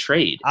make a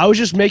trade. I was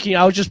just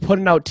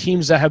putting out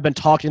teams that have been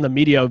talking in the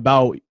media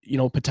about,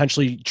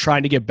 potentially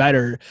trying to get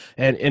better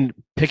and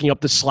picking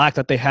up the slack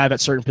that they have at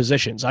certain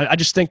positions. I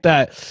just think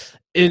that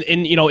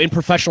in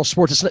professional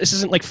sports, this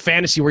isn't like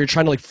fantasy where you're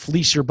trying to like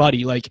fleece your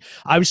buddy. Like,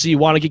 obviously you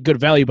want to get good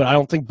value, but I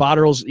don't think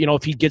Botterill's,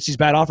 if he gets these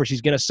bad offers,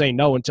 he's going to say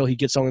no until he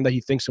gets something that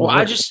he thinks will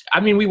work.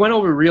 We went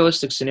over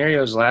realistic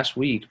scenarios last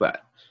week,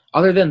 but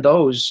other than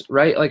those,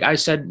 right? Like I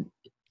said,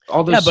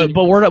 all those. Yeah,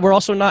 but we're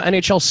also not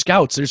NHL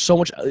scouts. There's so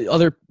much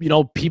other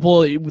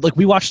people. Like,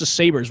 we watch the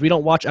Sabres. We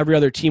don't watch every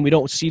other team. We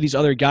don't see these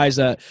other guys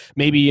that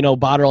maybe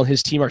Botterill and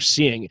his team are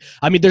seeing.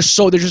 I mean, there's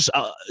just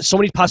so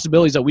many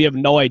possibilities that we have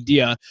no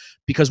idea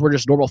because we're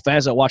just normal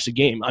fans that watch the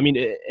game. I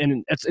mean,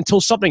 and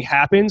until something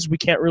happens, we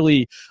can't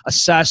really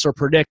assess or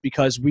predict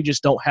because we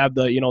just don't have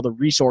the the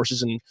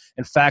resources and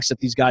facts that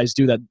these guys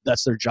do.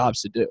 That's their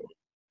jobs to do.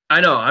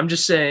 I know. I'm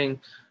just saying.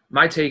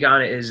 My take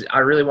on it is I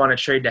really want a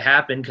trade to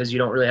happen because you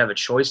don't really have a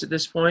choice at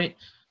this point.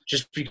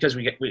 Just because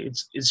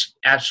it's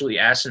absolutely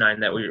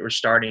asinine that we're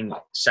starting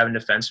 7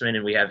 defensemen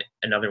and we have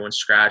another one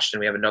scratched and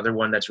we have another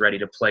one that's ready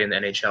to play in the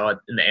NHL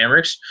in the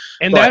Amerks.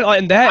 And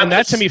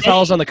that to me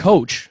falls on the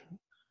coach.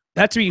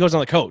 That to me goes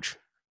on the coach.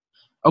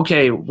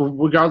 Okay,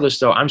 regardless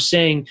though, I'm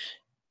saying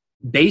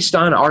based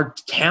on our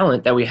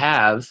talent that we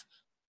have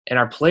and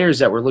our players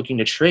that we're looking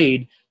to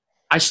trade,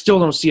 I still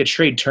don't see a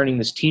trade turning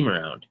this team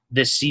around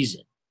this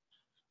season.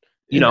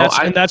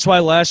 And that's why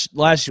last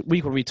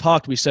week when we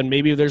talked, we said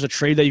maybe there's a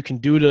trade that you can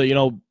do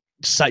to,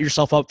 set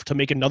yourself up to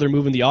make another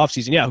move in the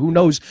offseason. Yeah, who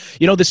knows?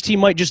 This team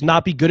might just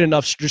not be good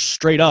enough just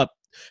straight up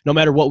no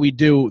matter what we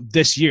do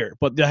this year.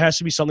 But there has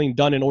to be something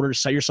done in order to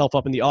set yourself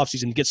up in the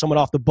offseason, get someone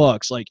off the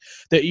books. Like,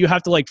 that you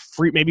have to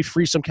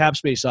free some cap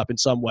space up in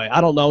some way.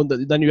 I don't know.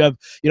 Then you have,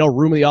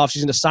 room in the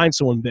offseason to sign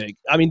someone big.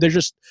 I mean, these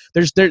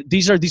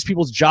are these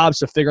people's jobs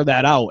to figure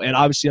that out. And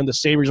obviously on the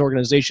Sabres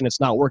organization, it's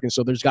not working.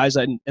 So there's guys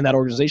in that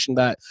organization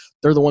that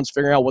they're the ones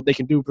figuring out what they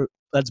can do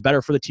that's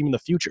better for the team in the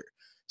future.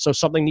 So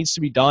something needs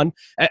to be done.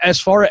 As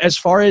far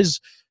as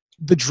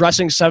the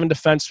dressing 7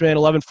 defensemen,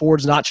 11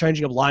 forwards, not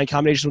changing up line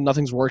combinations when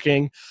nothing's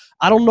working.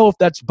 I don't know if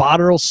that's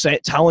Botterill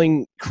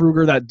telling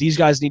Kruger that these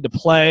guys need to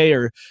play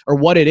or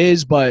what it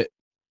is, but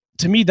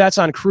to me, that's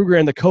on Kruger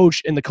and the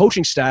coach and the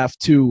coaching staff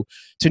to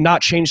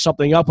not change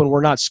something up when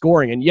we're not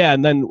scoring.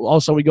 And then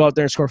also we go out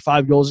there and score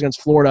 5 goals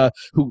against Florida,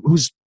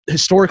 who's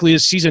historically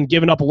this season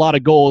given up a lot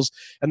of goals,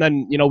 and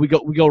then we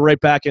go right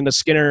back into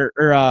Skinner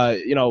or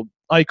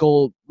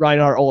Eichel,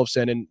 Reinhart,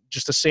 Olofsson, and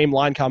just the same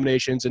line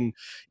combinations. And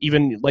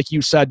even, like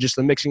you said, just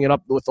the mixing it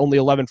up with only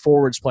 11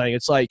 forwards playing.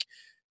 It's like,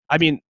 I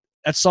mean,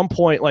 at some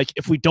point, like,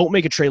 if we don't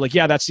make a trade, like,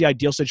 yeah, that's the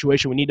ideal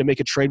situation. We need to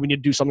make a trade. We need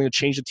to do something to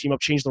change the team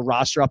up, change the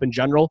roster up in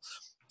general.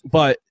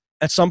 But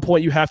at some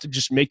point, you have to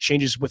just make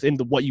changes within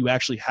what you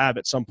actually have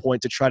at some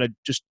point to try to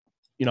just,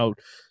 I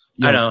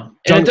know.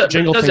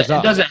 Jingle things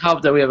up. It doesn't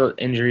help that we have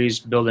injuries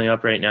building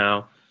up right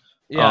now.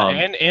 Yeah,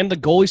 and the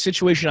goalie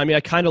situation, I mean,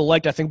 I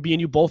think me and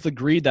you both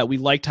agreed that we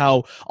liked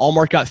how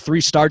Allmark got 3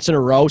 starts in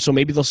a row, so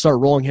maybe they'll start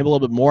rolling him a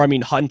little bit more. I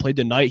mean, Hutton played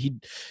tonight. He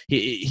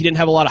didn't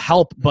have a lot of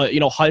help, but,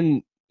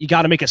 Hutton, you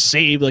got to make a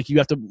save. Like, you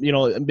have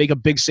to, make a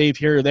big save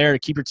here or there to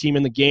keep your team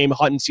in the game.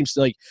 Hutton seems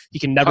to, he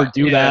can never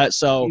do that.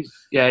 So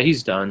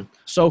he's done.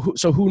 So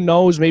who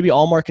knows? Maybe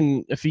Allmark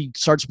can, if he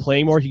starts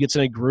playing more, he gets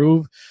in a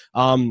groove.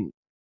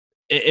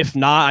 If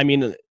not, I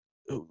mean,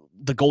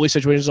 the goalie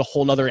situation is a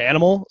whole nother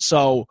animal.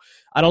 So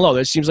I don't know.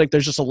 It seems like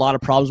there's just a lot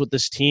of problems with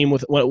this team,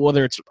 with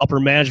whether it's upper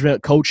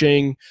management,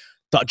 coaching,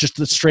 just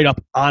the straight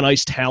up on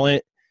ice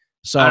talent.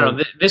 So I don't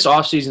know. This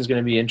offseason is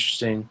going to be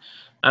interesting.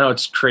 I know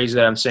it's crazy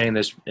that I'm saying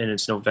this and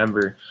it's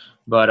November,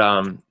 but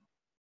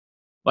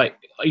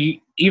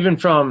even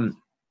from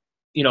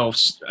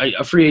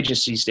a free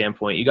agency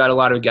standpoint, you got a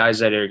lot of guys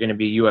that are going to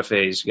be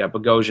UFAs. You got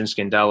Bogosian,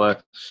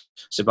 Scandella,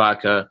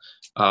 Sabatka,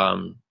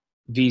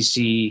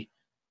 VC.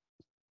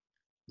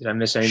 Did I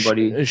miss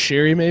anybody? Is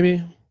Sherry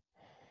maybe?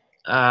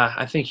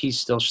 I think he's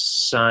still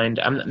signed.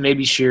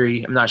 Maybe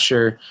Sherry. I'm not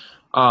sure.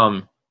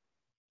 And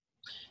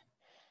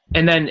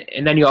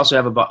then you also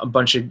have a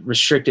bunch of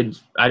restricted.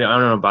 I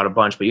don't know about a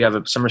bunch, but you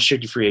have some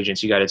restricted free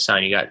agents you got to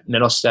sign. You got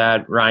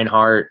Middlestad,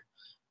 Reinhart.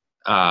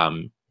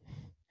 All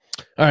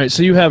right,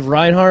 so you have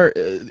Reinhart.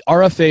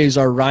 RFAs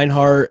are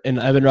Reinhart and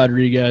Evan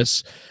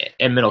Rodriguez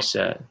and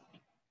Middlestad.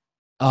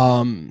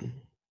 And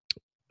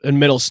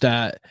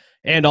Middlestad,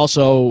 and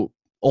also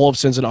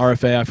Olofsson's an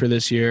RFA after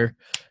this year,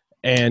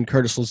 and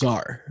Curtis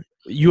Lazar.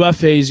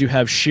 UFAs, you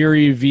have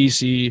Shiri,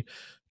 VC,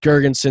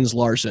 Gergensons,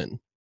 Larson.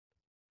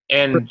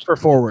 And for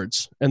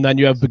forwards. And then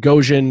you have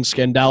Bogosian,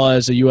 Scandella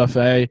as a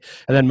UFA,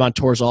 and then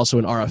Montour's also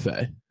an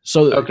RFA.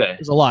 So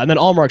there's a lot. And then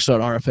Allmark's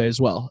an RFA as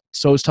well.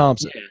 So is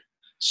Thompson. Yeah.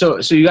 So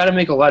you got to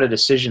make a lot of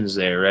decisions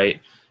there, right?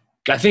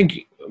 I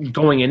think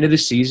going into the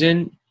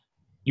season,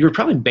 you were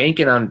probably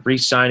banking on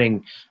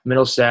re-signing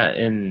Middlestat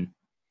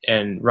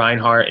and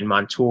Reinhardt and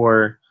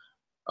Montour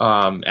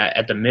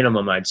at the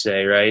minimum, I'd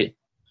say, right?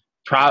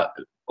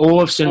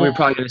 Olofsson, we're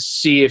probably going to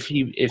see if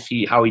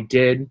he how he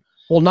did.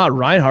 Well, not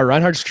Reinhardt.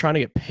 Reinhardt's trying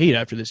to get paid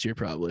after this year,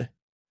 probably.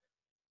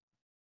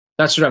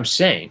 That's what I'm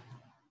saying.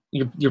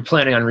 You're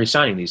planning on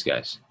re-signing these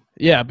guys.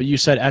 Yeah, but you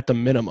said at the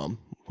minimum,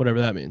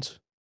 whatever that means.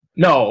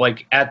 No,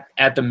 like at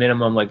the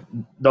minimum, like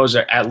those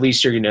are at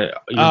least you're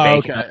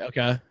banking.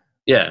 Okay.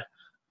 Yeah.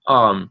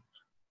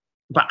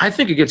 But I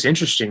think it gets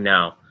interesting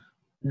now.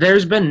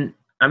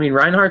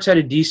 Reinhardt's had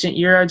a decent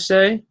year, I'd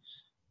say.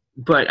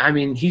 But I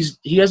mean,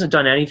 he hasn't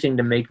done anything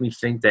to make me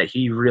think that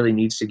he really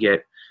needs to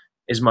get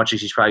as much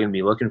as he's probably going to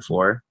be looking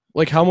for.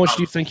 Like, how much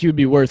do you think he would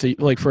be worth,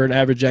 like, for an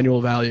average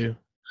annual value?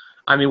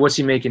 I mean, what's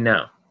he making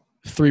now?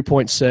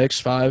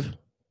 3.6, 5?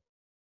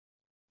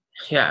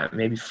 Yeah,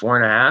 maybe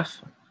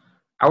 4.5.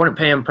 I wouldn't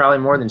pay him probably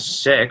more than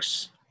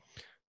 6.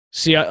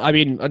 See, I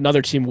mean,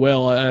 another team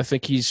will. I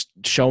think he's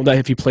shown that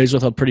if he plays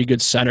with a pretty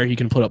good center, he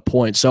can put up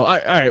points. So, all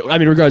right. I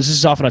mean, regardless, this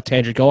is off on a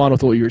tangent. Go on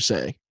with what you were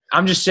saying.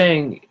 I'm just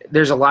saying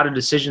there's a lot of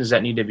decisions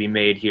that need to be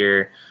made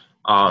here.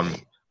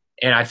 And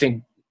I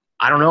think –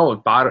 I don't know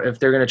if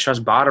they're going to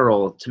trust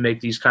Botterill to make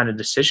these kind of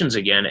decisions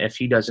again if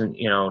he doesn't,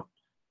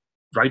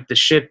 right the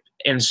ship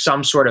in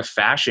some sort of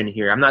fashion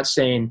here. I'm not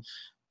saying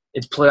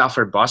it's playoff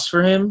or bust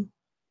for him,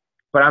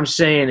 but I'm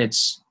saying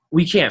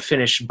we can't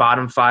finish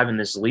bottom 5 in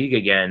this league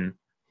again,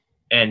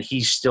 and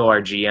he's still our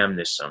GM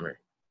this summer.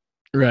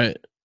 Right.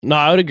 No,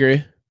 I would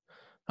agree.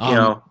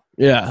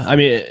 Yeah. I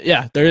mean,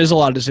 yeah, there is a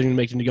lot of decision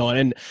making to go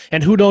on,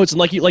 and who knows? And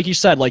like you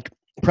said, like,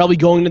 probably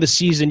going into the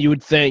season, you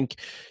would think,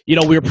 we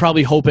were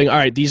probably hoping, all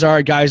right, these are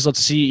our guys. Let's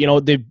see,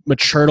 they've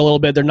matured a little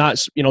bit. They're not,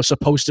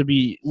 supposed to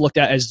be looked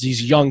at as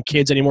these young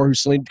kids anymore who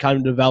still need to kind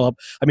of develop.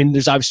 I mean,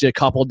 there's obviously a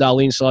couple.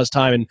 Darlene still has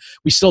time, and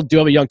we still do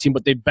have a young team,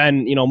 but they've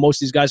been, most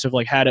of these guys have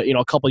had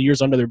a couple of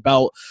years under their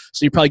belt.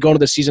 So you probably go into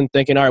the season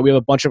thinking, all right, we have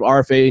a bunch of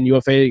RFA and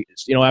UFA,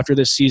 after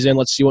this season.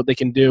 Let's see what they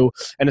can do.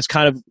 And it's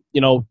kind of,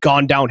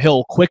 gone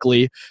downhill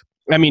quickly.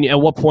 I mean, at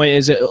what point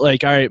is it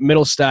like, all right,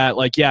 Middlestat,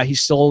 like, yeah,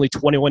 he's still only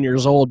 21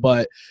 years old,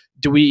 but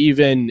do we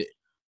even,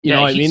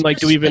 Like,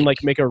 do we even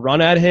make a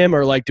run at him,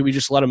 or like, do we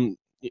just let him?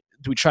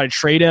 Do we try to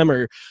trade him,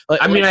 or?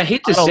 Like, I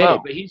hate to say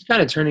it, but he's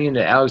kind of turning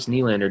into Alex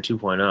Nylander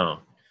 2.0.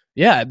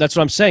 Yeah, that's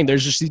what I'm saying.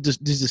 There's just these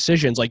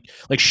decisions, like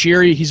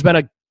Shiri. He's been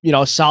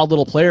a solid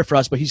little player for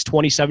us, but he's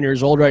 27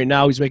 years old right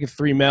now. He's making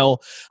 $3 million.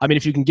 I mean,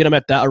 if you can get him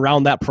at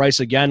around that price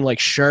again, like,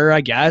 sure,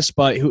 I guess,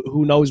 but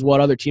who knows what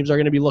other teams are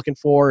going to be looking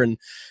for, and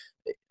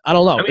I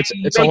don't know. I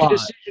mean, it's a lot.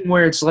 Decision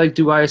where it's like,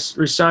 do I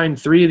resign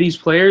 3 of these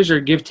players or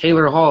give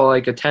Taylor Hall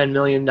like a $10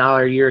 million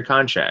a year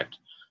contract?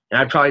 And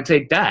I'd probably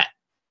take that.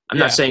 I'm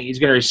not saying he's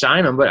going to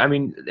resign him, but I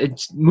mean,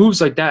 it's moves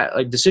like that,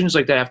 like decisions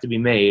like that have to be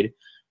made.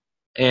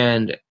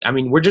 And I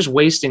mean, we're just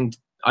wasting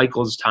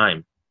Eichel's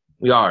time.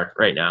 We are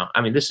right now.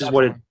 I mean, this is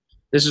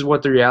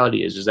what the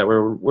reality is that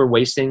we're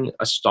wasting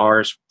a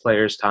star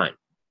player's time.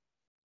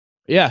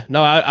 Yeah,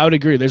 no, I would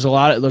agree. There's a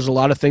lot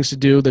of things to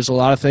do. There's a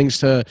lot of things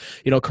to,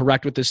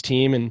 correct with this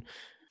team. And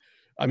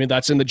I mean,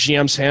 that's in the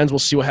GM's hands. We'll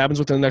see what happens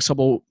within the next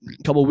couple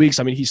of weeks.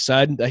 I mean, he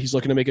said that he's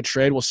looking to make a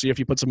trade. We'll see if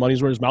he puts some money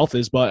where his mouth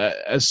is. But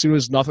as soon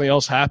as nothing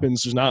else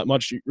happens, there's not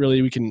much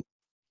really we can,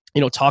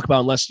 talk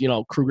about unless,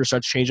 Kruger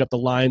starts changing up the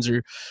lines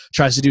or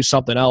tries to do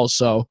something else.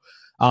 So,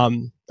 I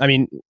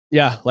mean,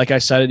 yeah, like I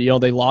said,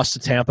 they lost to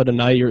Tampa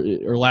tonight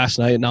or last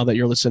night, now that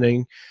you're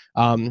listening.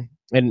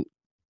 And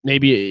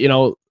maybe,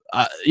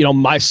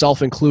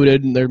 myself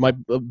included, and there might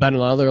have been a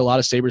lot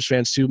of Sabres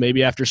fans too.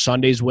 Maybe after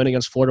Sunday's win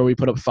against Florida, we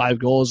put up 5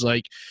 goals.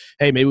 Like,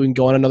 hey, maybe we can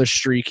go on another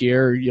streak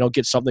here, or,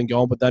 get something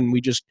going. But then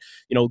we just,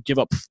 give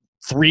up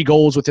 3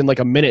 goals within like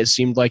a minute, it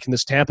seemed like, in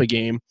this Tampa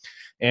game.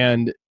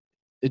 And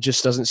it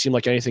just doesn't seem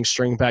like anything's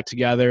stringing back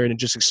together, and it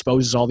just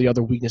exposes all the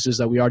other weaknesses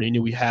that we already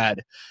knew we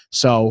had.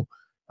 So,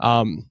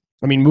 I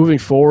mean, moving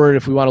forward,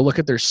 if we want to look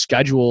at their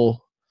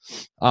schedule,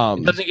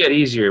 it doesn't get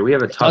easier. We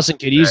have a tough. It doesn't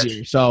get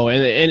easier. So,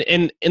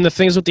 and the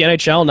things with the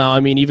NHL now, I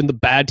mean, even the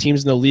bad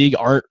teams in the league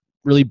aren't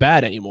really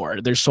bad anymore.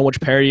 There's so much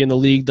parity in the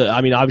league that, I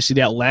mean, obviously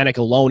the Atlantic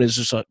alone is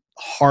just a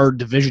hard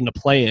division to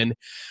play in.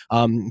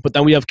 But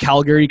then we have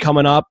Calgary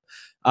coming up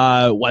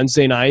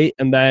Wednesday night,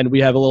 and then we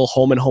have a little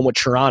home and home with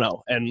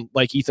Toronto. And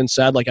like Ethan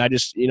said, like, I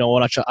just,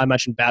 when I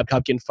mentioned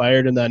Babcock getting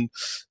fired, and then,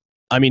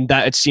 I mean,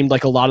 that it seemed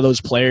like a lot of those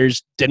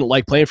players didn't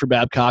like playing for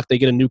Babcock. They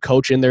get a new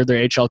coach in there.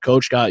 Their HL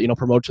coach got,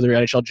 promoted to their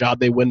NHL job.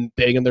 They win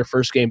big in their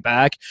first game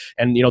back.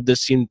 And,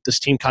 this team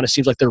kind of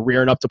seems like they're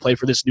rearing up to play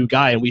for this new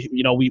guy. And we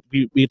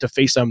have to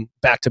face them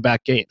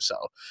back-to-back games. So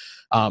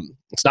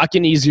it's not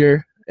getting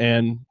easier,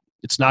 and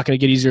it's not going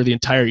to get easier the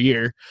entire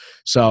year.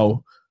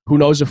 So who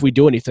knows if we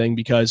do anything,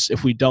 because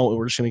if we don't,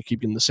 we're just going to keep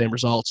getting the same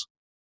results.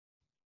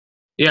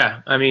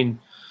 Yeah, I mean,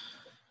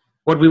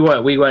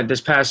 we went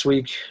this past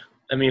week.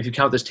 I mean, if you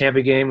count this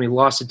Tampa game, we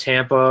lost to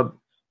Tampa,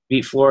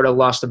 beat Florida,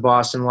 lost to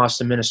Boston, lost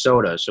to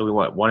Minnesota. So we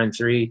went 1-3.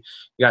 We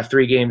got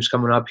 3 games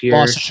coming up here.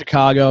 Lost to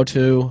Chicago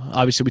too.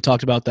 Obviously, we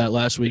talked about that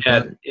last week.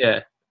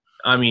 Yeah.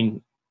 I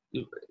mean,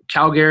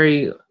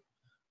 Calgary,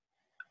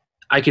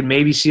 I could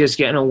maybe see us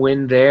getting a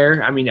win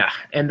there. I mean,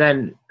 and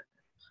then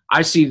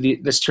I see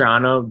this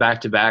Toronto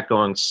back-to-back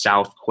going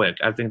south quick.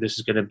 I think this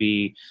is going to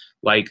be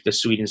like the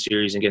Sweden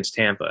series against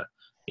Tampa.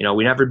 You know,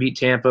 we never beat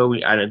Tampa.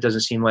 It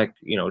doesn't seem like,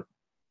 you know,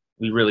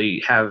 we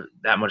really have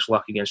that much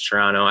luck against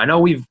Toronto. I know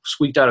we've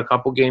squeaked out a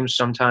couple games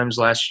sometimes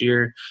last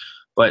year,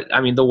 but,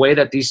 I mean, the way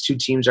that these two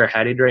teams are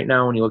headed right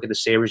now, when you look at the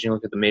Sabres and you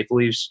look at the Maple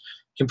Leafs,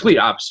 complete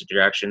opposite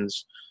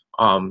directions.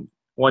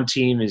 One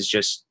team is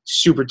just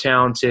super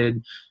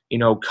talented, you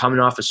know, coming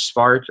off a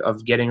spark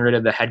of getting rid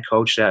of the head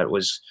coach that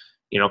was,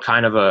 you know,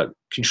 kind of a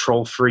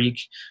control freak.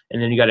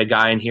 And then you got a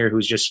guy in here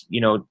who's just,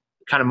 you know,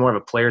 kind of more of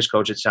a player's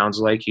coach, it sounds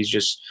like. He's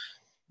just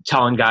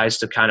telling guys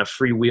to kind of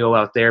freewheel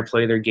out there,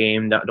 play their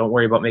game, don't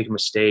worry about making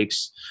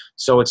mistakes.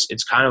 So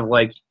it's kind of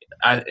like,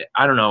 I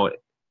don't know.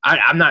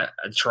 I'm not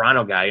a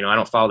Toronto guy, you know, I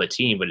don't follow the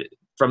team, but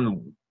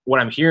from what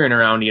I'm hearing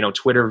around, you know,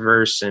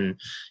 Twitterverse and,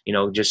 you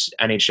know, just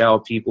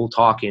NHL people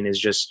talking is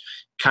just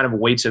kind of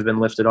weights have been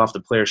lifted off the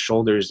players'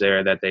 shoulders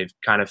there, that they've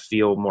kind of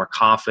feel more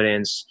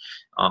confidence.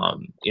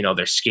 You know,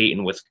 they're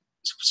skating with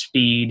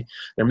speed,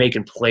 they're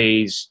making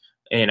plays.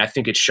 And I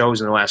think it shows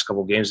in the last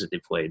couple of games that they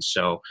played.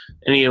 So,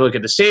 and you look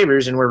at the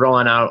Sabres, and we're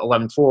rolling out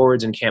 11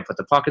 forwards and can't put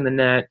the puck in the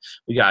net.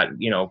 We got,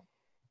 you know,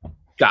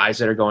 guys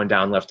that are going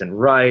down left and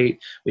right.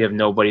 We have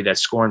nobody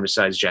that's scoring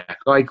besides Jack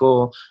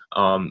Eichel.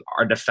 Our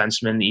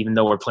defensemen, even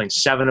though we're playing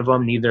 7 of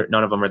them,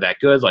 none of them are that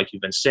good, like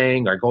you've been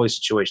saying. Our goalie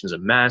situation is a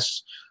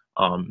mess.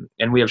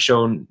 And we have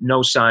shown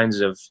no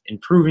signs of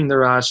improving the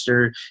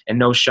roster and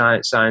no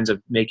signs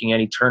of making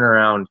any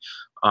turnaround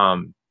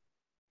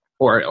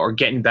or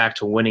getting back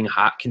to winning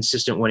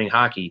consistent winning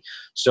hockey.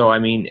 So, I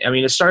mean,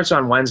 it starts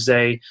on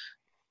Wednesday.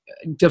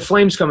 The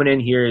Flames coming in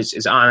here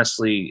is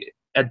honestly,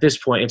 at this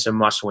point, it's a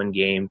must-win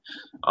game.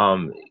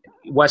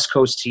 West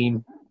Coast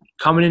team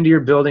coming into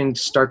your building to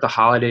start the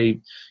holiday,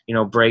 you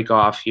know, break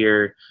off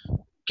here.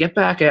 Get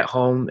back at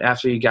home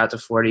after you got to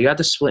Florida. You got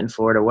the split in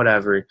Florida,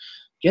 whatever.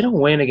 Get a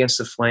win against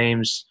the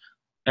Flames,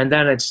 and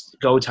then it's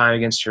go time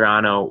against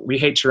Toronto. We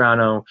hate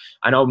Toronto.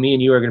 I know me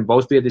and you are going to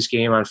both be at this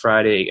game on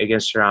Friday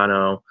against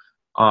Toronto.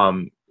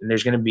 And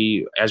there's going to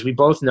be, as we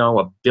both know,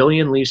 1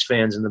 billion Leafs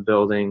fans in the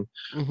building.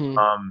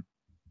 Mm-hmm.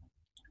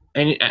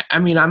 And I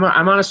mean, I'm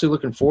honestly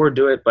looking forward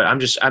to it, but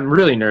I'm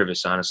really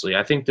nervous, honestly.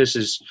 I think this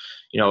is,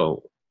 you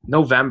know,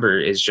 November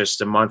is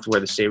just a month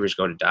where the Sabres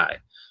go to die.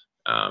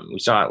 We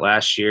saw it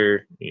last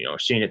year, you know,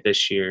 seeing it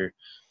this year,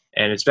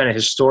 and it's been a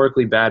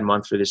historically bad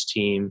month for this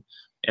team.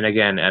 And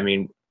again, I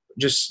mean,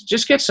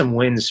 just get some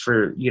wins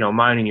for, you know,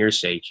 mine and your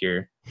sake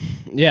here.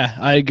 Yeah,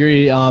 I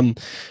agree. And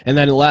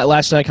then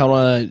last night, I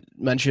want to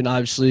mention,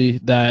 obviously,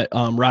 that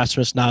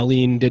Rasmus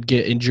Dahlin did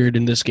get injured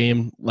in this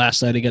game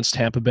last night against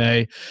Tampa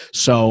Bay.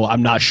 So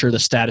I'm not sure the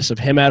status of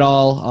him at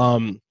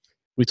all.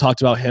 We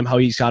talked about him, how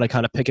he's got to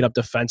kind of pick it up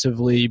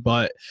defensively,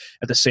 but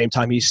at the same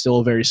time, he's still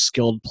a very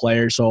skilled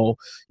player. So,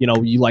 you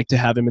know, you like to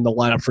have him in the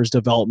lineup for his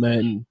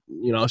development. And,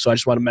 you know, so I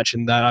just want to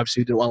mention that.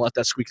 Obviously, we didn't want to let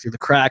that squeak through the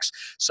cracks.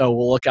 So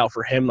we'll look out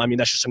for him. I mean,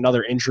 that's just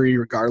another injury,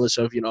 regardless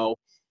of, you know,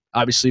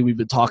 obviously we've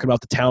been talking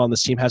about the talent on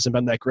this team hasn't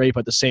been that great,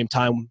 but at the same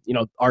time, you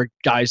know, our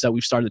guys that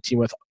we've started the team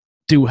with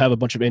do have a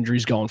bunch of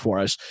injuries going for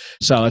us.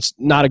 So it's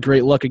not a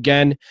great look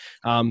again.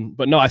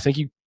 But no, I think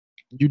you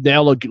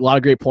nailed a lot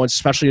of great points,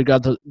 especially you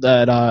got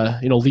that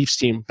you know, Leafs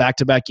team,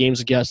 back-to-back games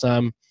against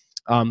them.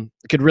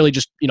 It could really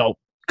just, you know,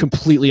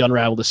 completely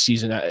unravel this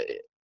season,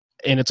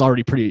 and it's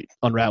already pretty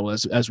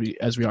unraveled as we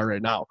are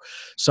right now.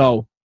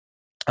 So,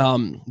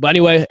 but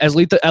anyway, at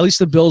least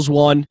the Bills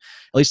won.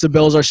 At least the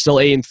Bills are still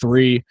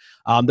 8-3.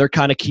 They're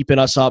kind of keeping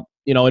us up,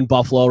 you know, in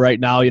Buffalo right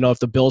now. You know, if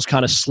the Bills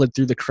kind of slid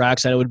through the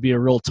cracks, then it would be a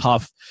real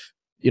tough,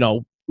 you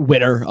know,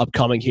 winter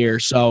upcoming here.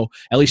 So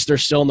at least they're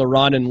still in the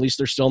run, and at least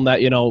they're still in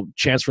that, you know,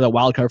 chance for that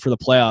wild card for the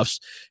playoffs.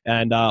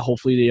 And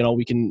hopefully, you know,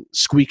 we can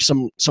squeak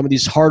some of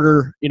these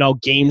harder, you know,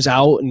 games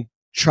out and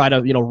try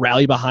to, you know,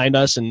 rally behind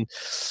us and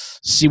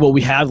see what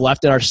we have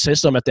left in our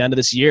system at the end of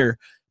this year.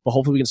 But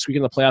hopefully we can squeak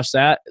in the playoffs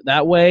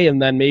that way,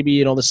 and then maybe,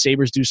 you know, the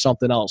Sabres do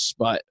something else.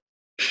 But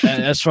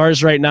as far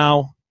as right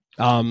now,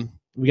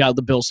 we got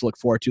the Bills to look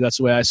forward to. That's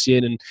the way I see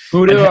it. And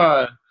who do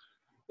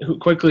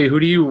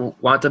you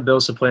want the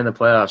Bills to play in the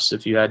playoffs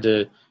if you had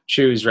to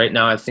choose right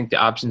now? I think the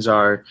options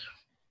are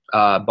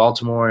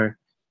Baltimore,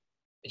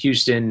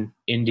 Houston,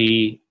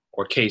 Indy,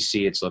 or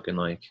KC, it's looking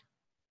like.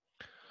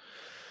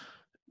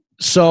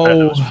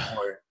 So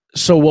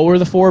what were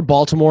the 4?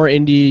 Baltimore,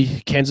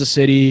 Indy, Kansas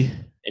City,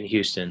 and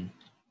Houston.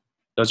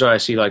 Those are, I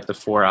see, like the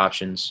 4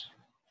 options.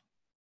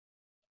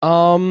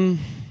 I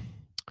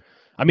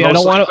mean, I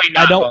don't want to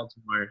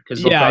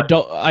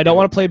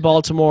play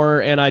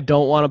Baltimore, and I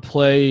don't want to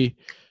play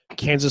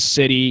Kansas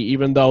City,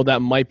 even though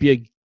that might be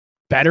a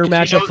better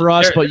matchup for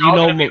us. But they're all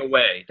going to be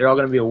away. They're all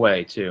going to be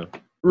away too.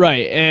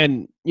 Right,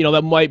 and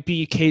that might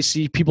be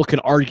KC. People can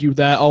argue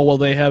that, oh well,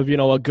 they have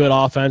a good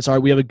offense. All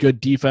right, we have a good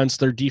defense.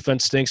 Their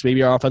defense stinks.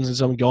 Maybe our offense is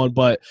something going,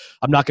 but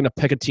I'm not going to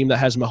pick a team that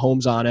has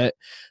Mahomes on it.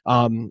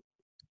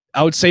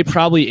 I would say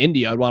probably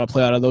Indy. I'd want to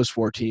play out of those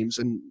 4 teams,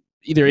 and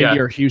either Indy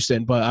or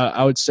Houston. But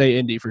I would say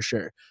Indy for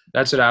sure.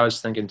 That's what I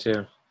was thinking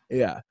too.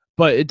 Yeah,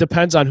 but it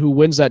depends on who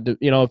wins that.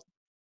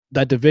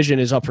 That division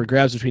is up for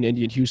grabs between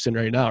Indy and Houston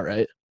right now,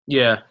 right?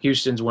 Yeah,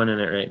 Houston's winning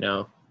it right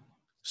now.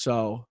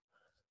 So,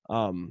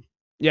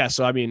 yeah,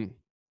 so I mean,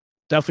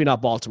 definitely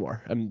not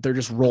Baltimore. I mean, they're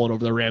just rolling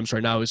over the Rams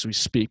right now as we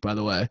speak, by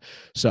the way.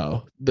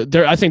 So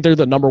I think they're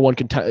the number 1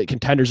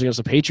 contenders against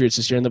the Patriots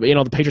this year. And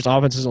the Patriots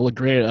offense doesn't look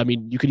great. I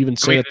mean, you could even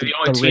say that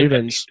the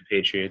Ravens, the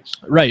Patriots,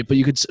 right? But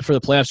you could, for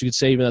the playoffs, you could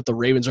say even that the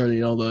Ravens are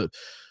the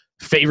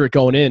favorite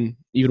going in,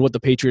 even with the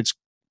Patriots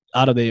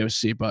out of the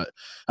AFC. But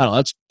I don't know.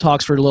 That's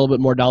talks for a little bit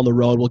more down the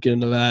road. We'll get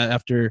into that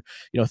after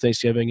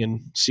Thanksgiving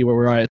and see where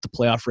we're at the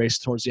playoff race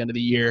towards the end of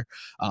the year.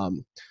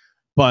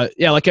 But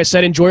yeah, like I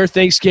said, enjoy your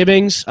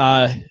Thanksgivings.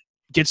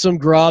 Get some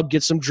grub,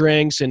 get some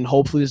drinks, and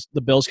hopefully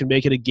the Bills can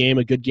make it a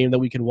good game that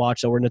we can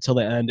watch that we're in until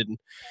the end,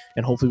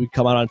 and hopefully we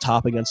come out on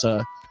top against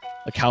a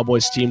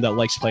Cowboys team that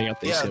likes playing on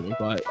Thanksgiving. Yeah.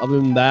 But other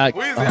than that,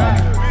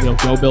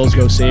 go Bills,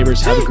 go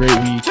Sabres. Have a great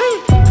week,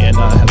 and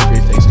have a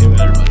great Thanksgiving,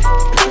 everybody.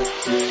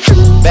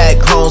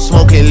 Back home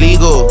smoking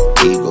legal.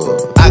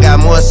 I got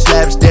more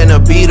slaps than the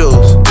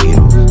Beatles.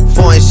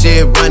 Foreign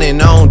shit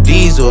running on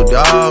diesel,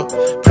 dawg.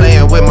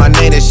 Playing with my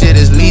name, that shit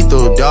is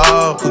lethal,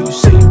 dawg. Who you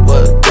say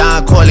what?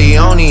 Don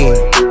Corleone.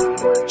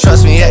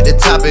 Trust me, at the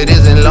top it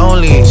isn't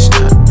lonely.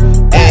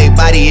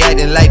 Everybody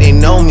acting like they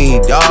know me,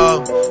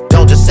 dawg.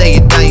 Don't just say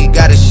it down, you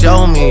gotta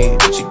show me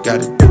what you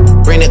gotta do.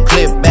 Bring the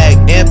clip back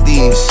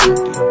empty.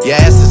 You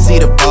asked to see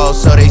the ball,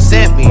 so they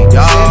sent me,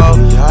 dawg.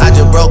 I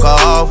just broke her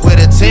off with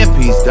a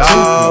 10-piece,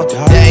 dawg.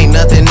 There ain't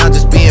nothing, I'm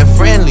just being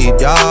friendly,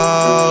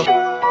 dawg.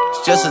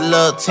 It's just a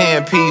little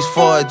 10-piece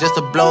for it, just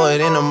to blow it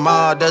in the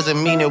mall.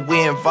 Doesn't mean that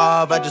we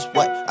involved. I just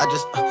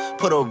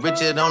put a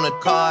Richard on the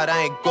card.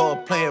 I ain't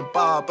going playing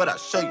ball, but I'll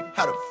show you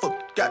how the fuck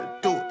you gotta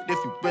do it. If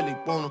you really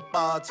wanna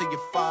ball till you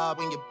fall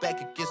when you're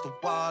back against the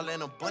wall,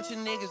 and a bunch of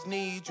niggas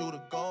need you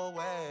to go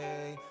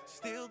away.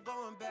 Still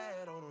going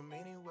bad on them.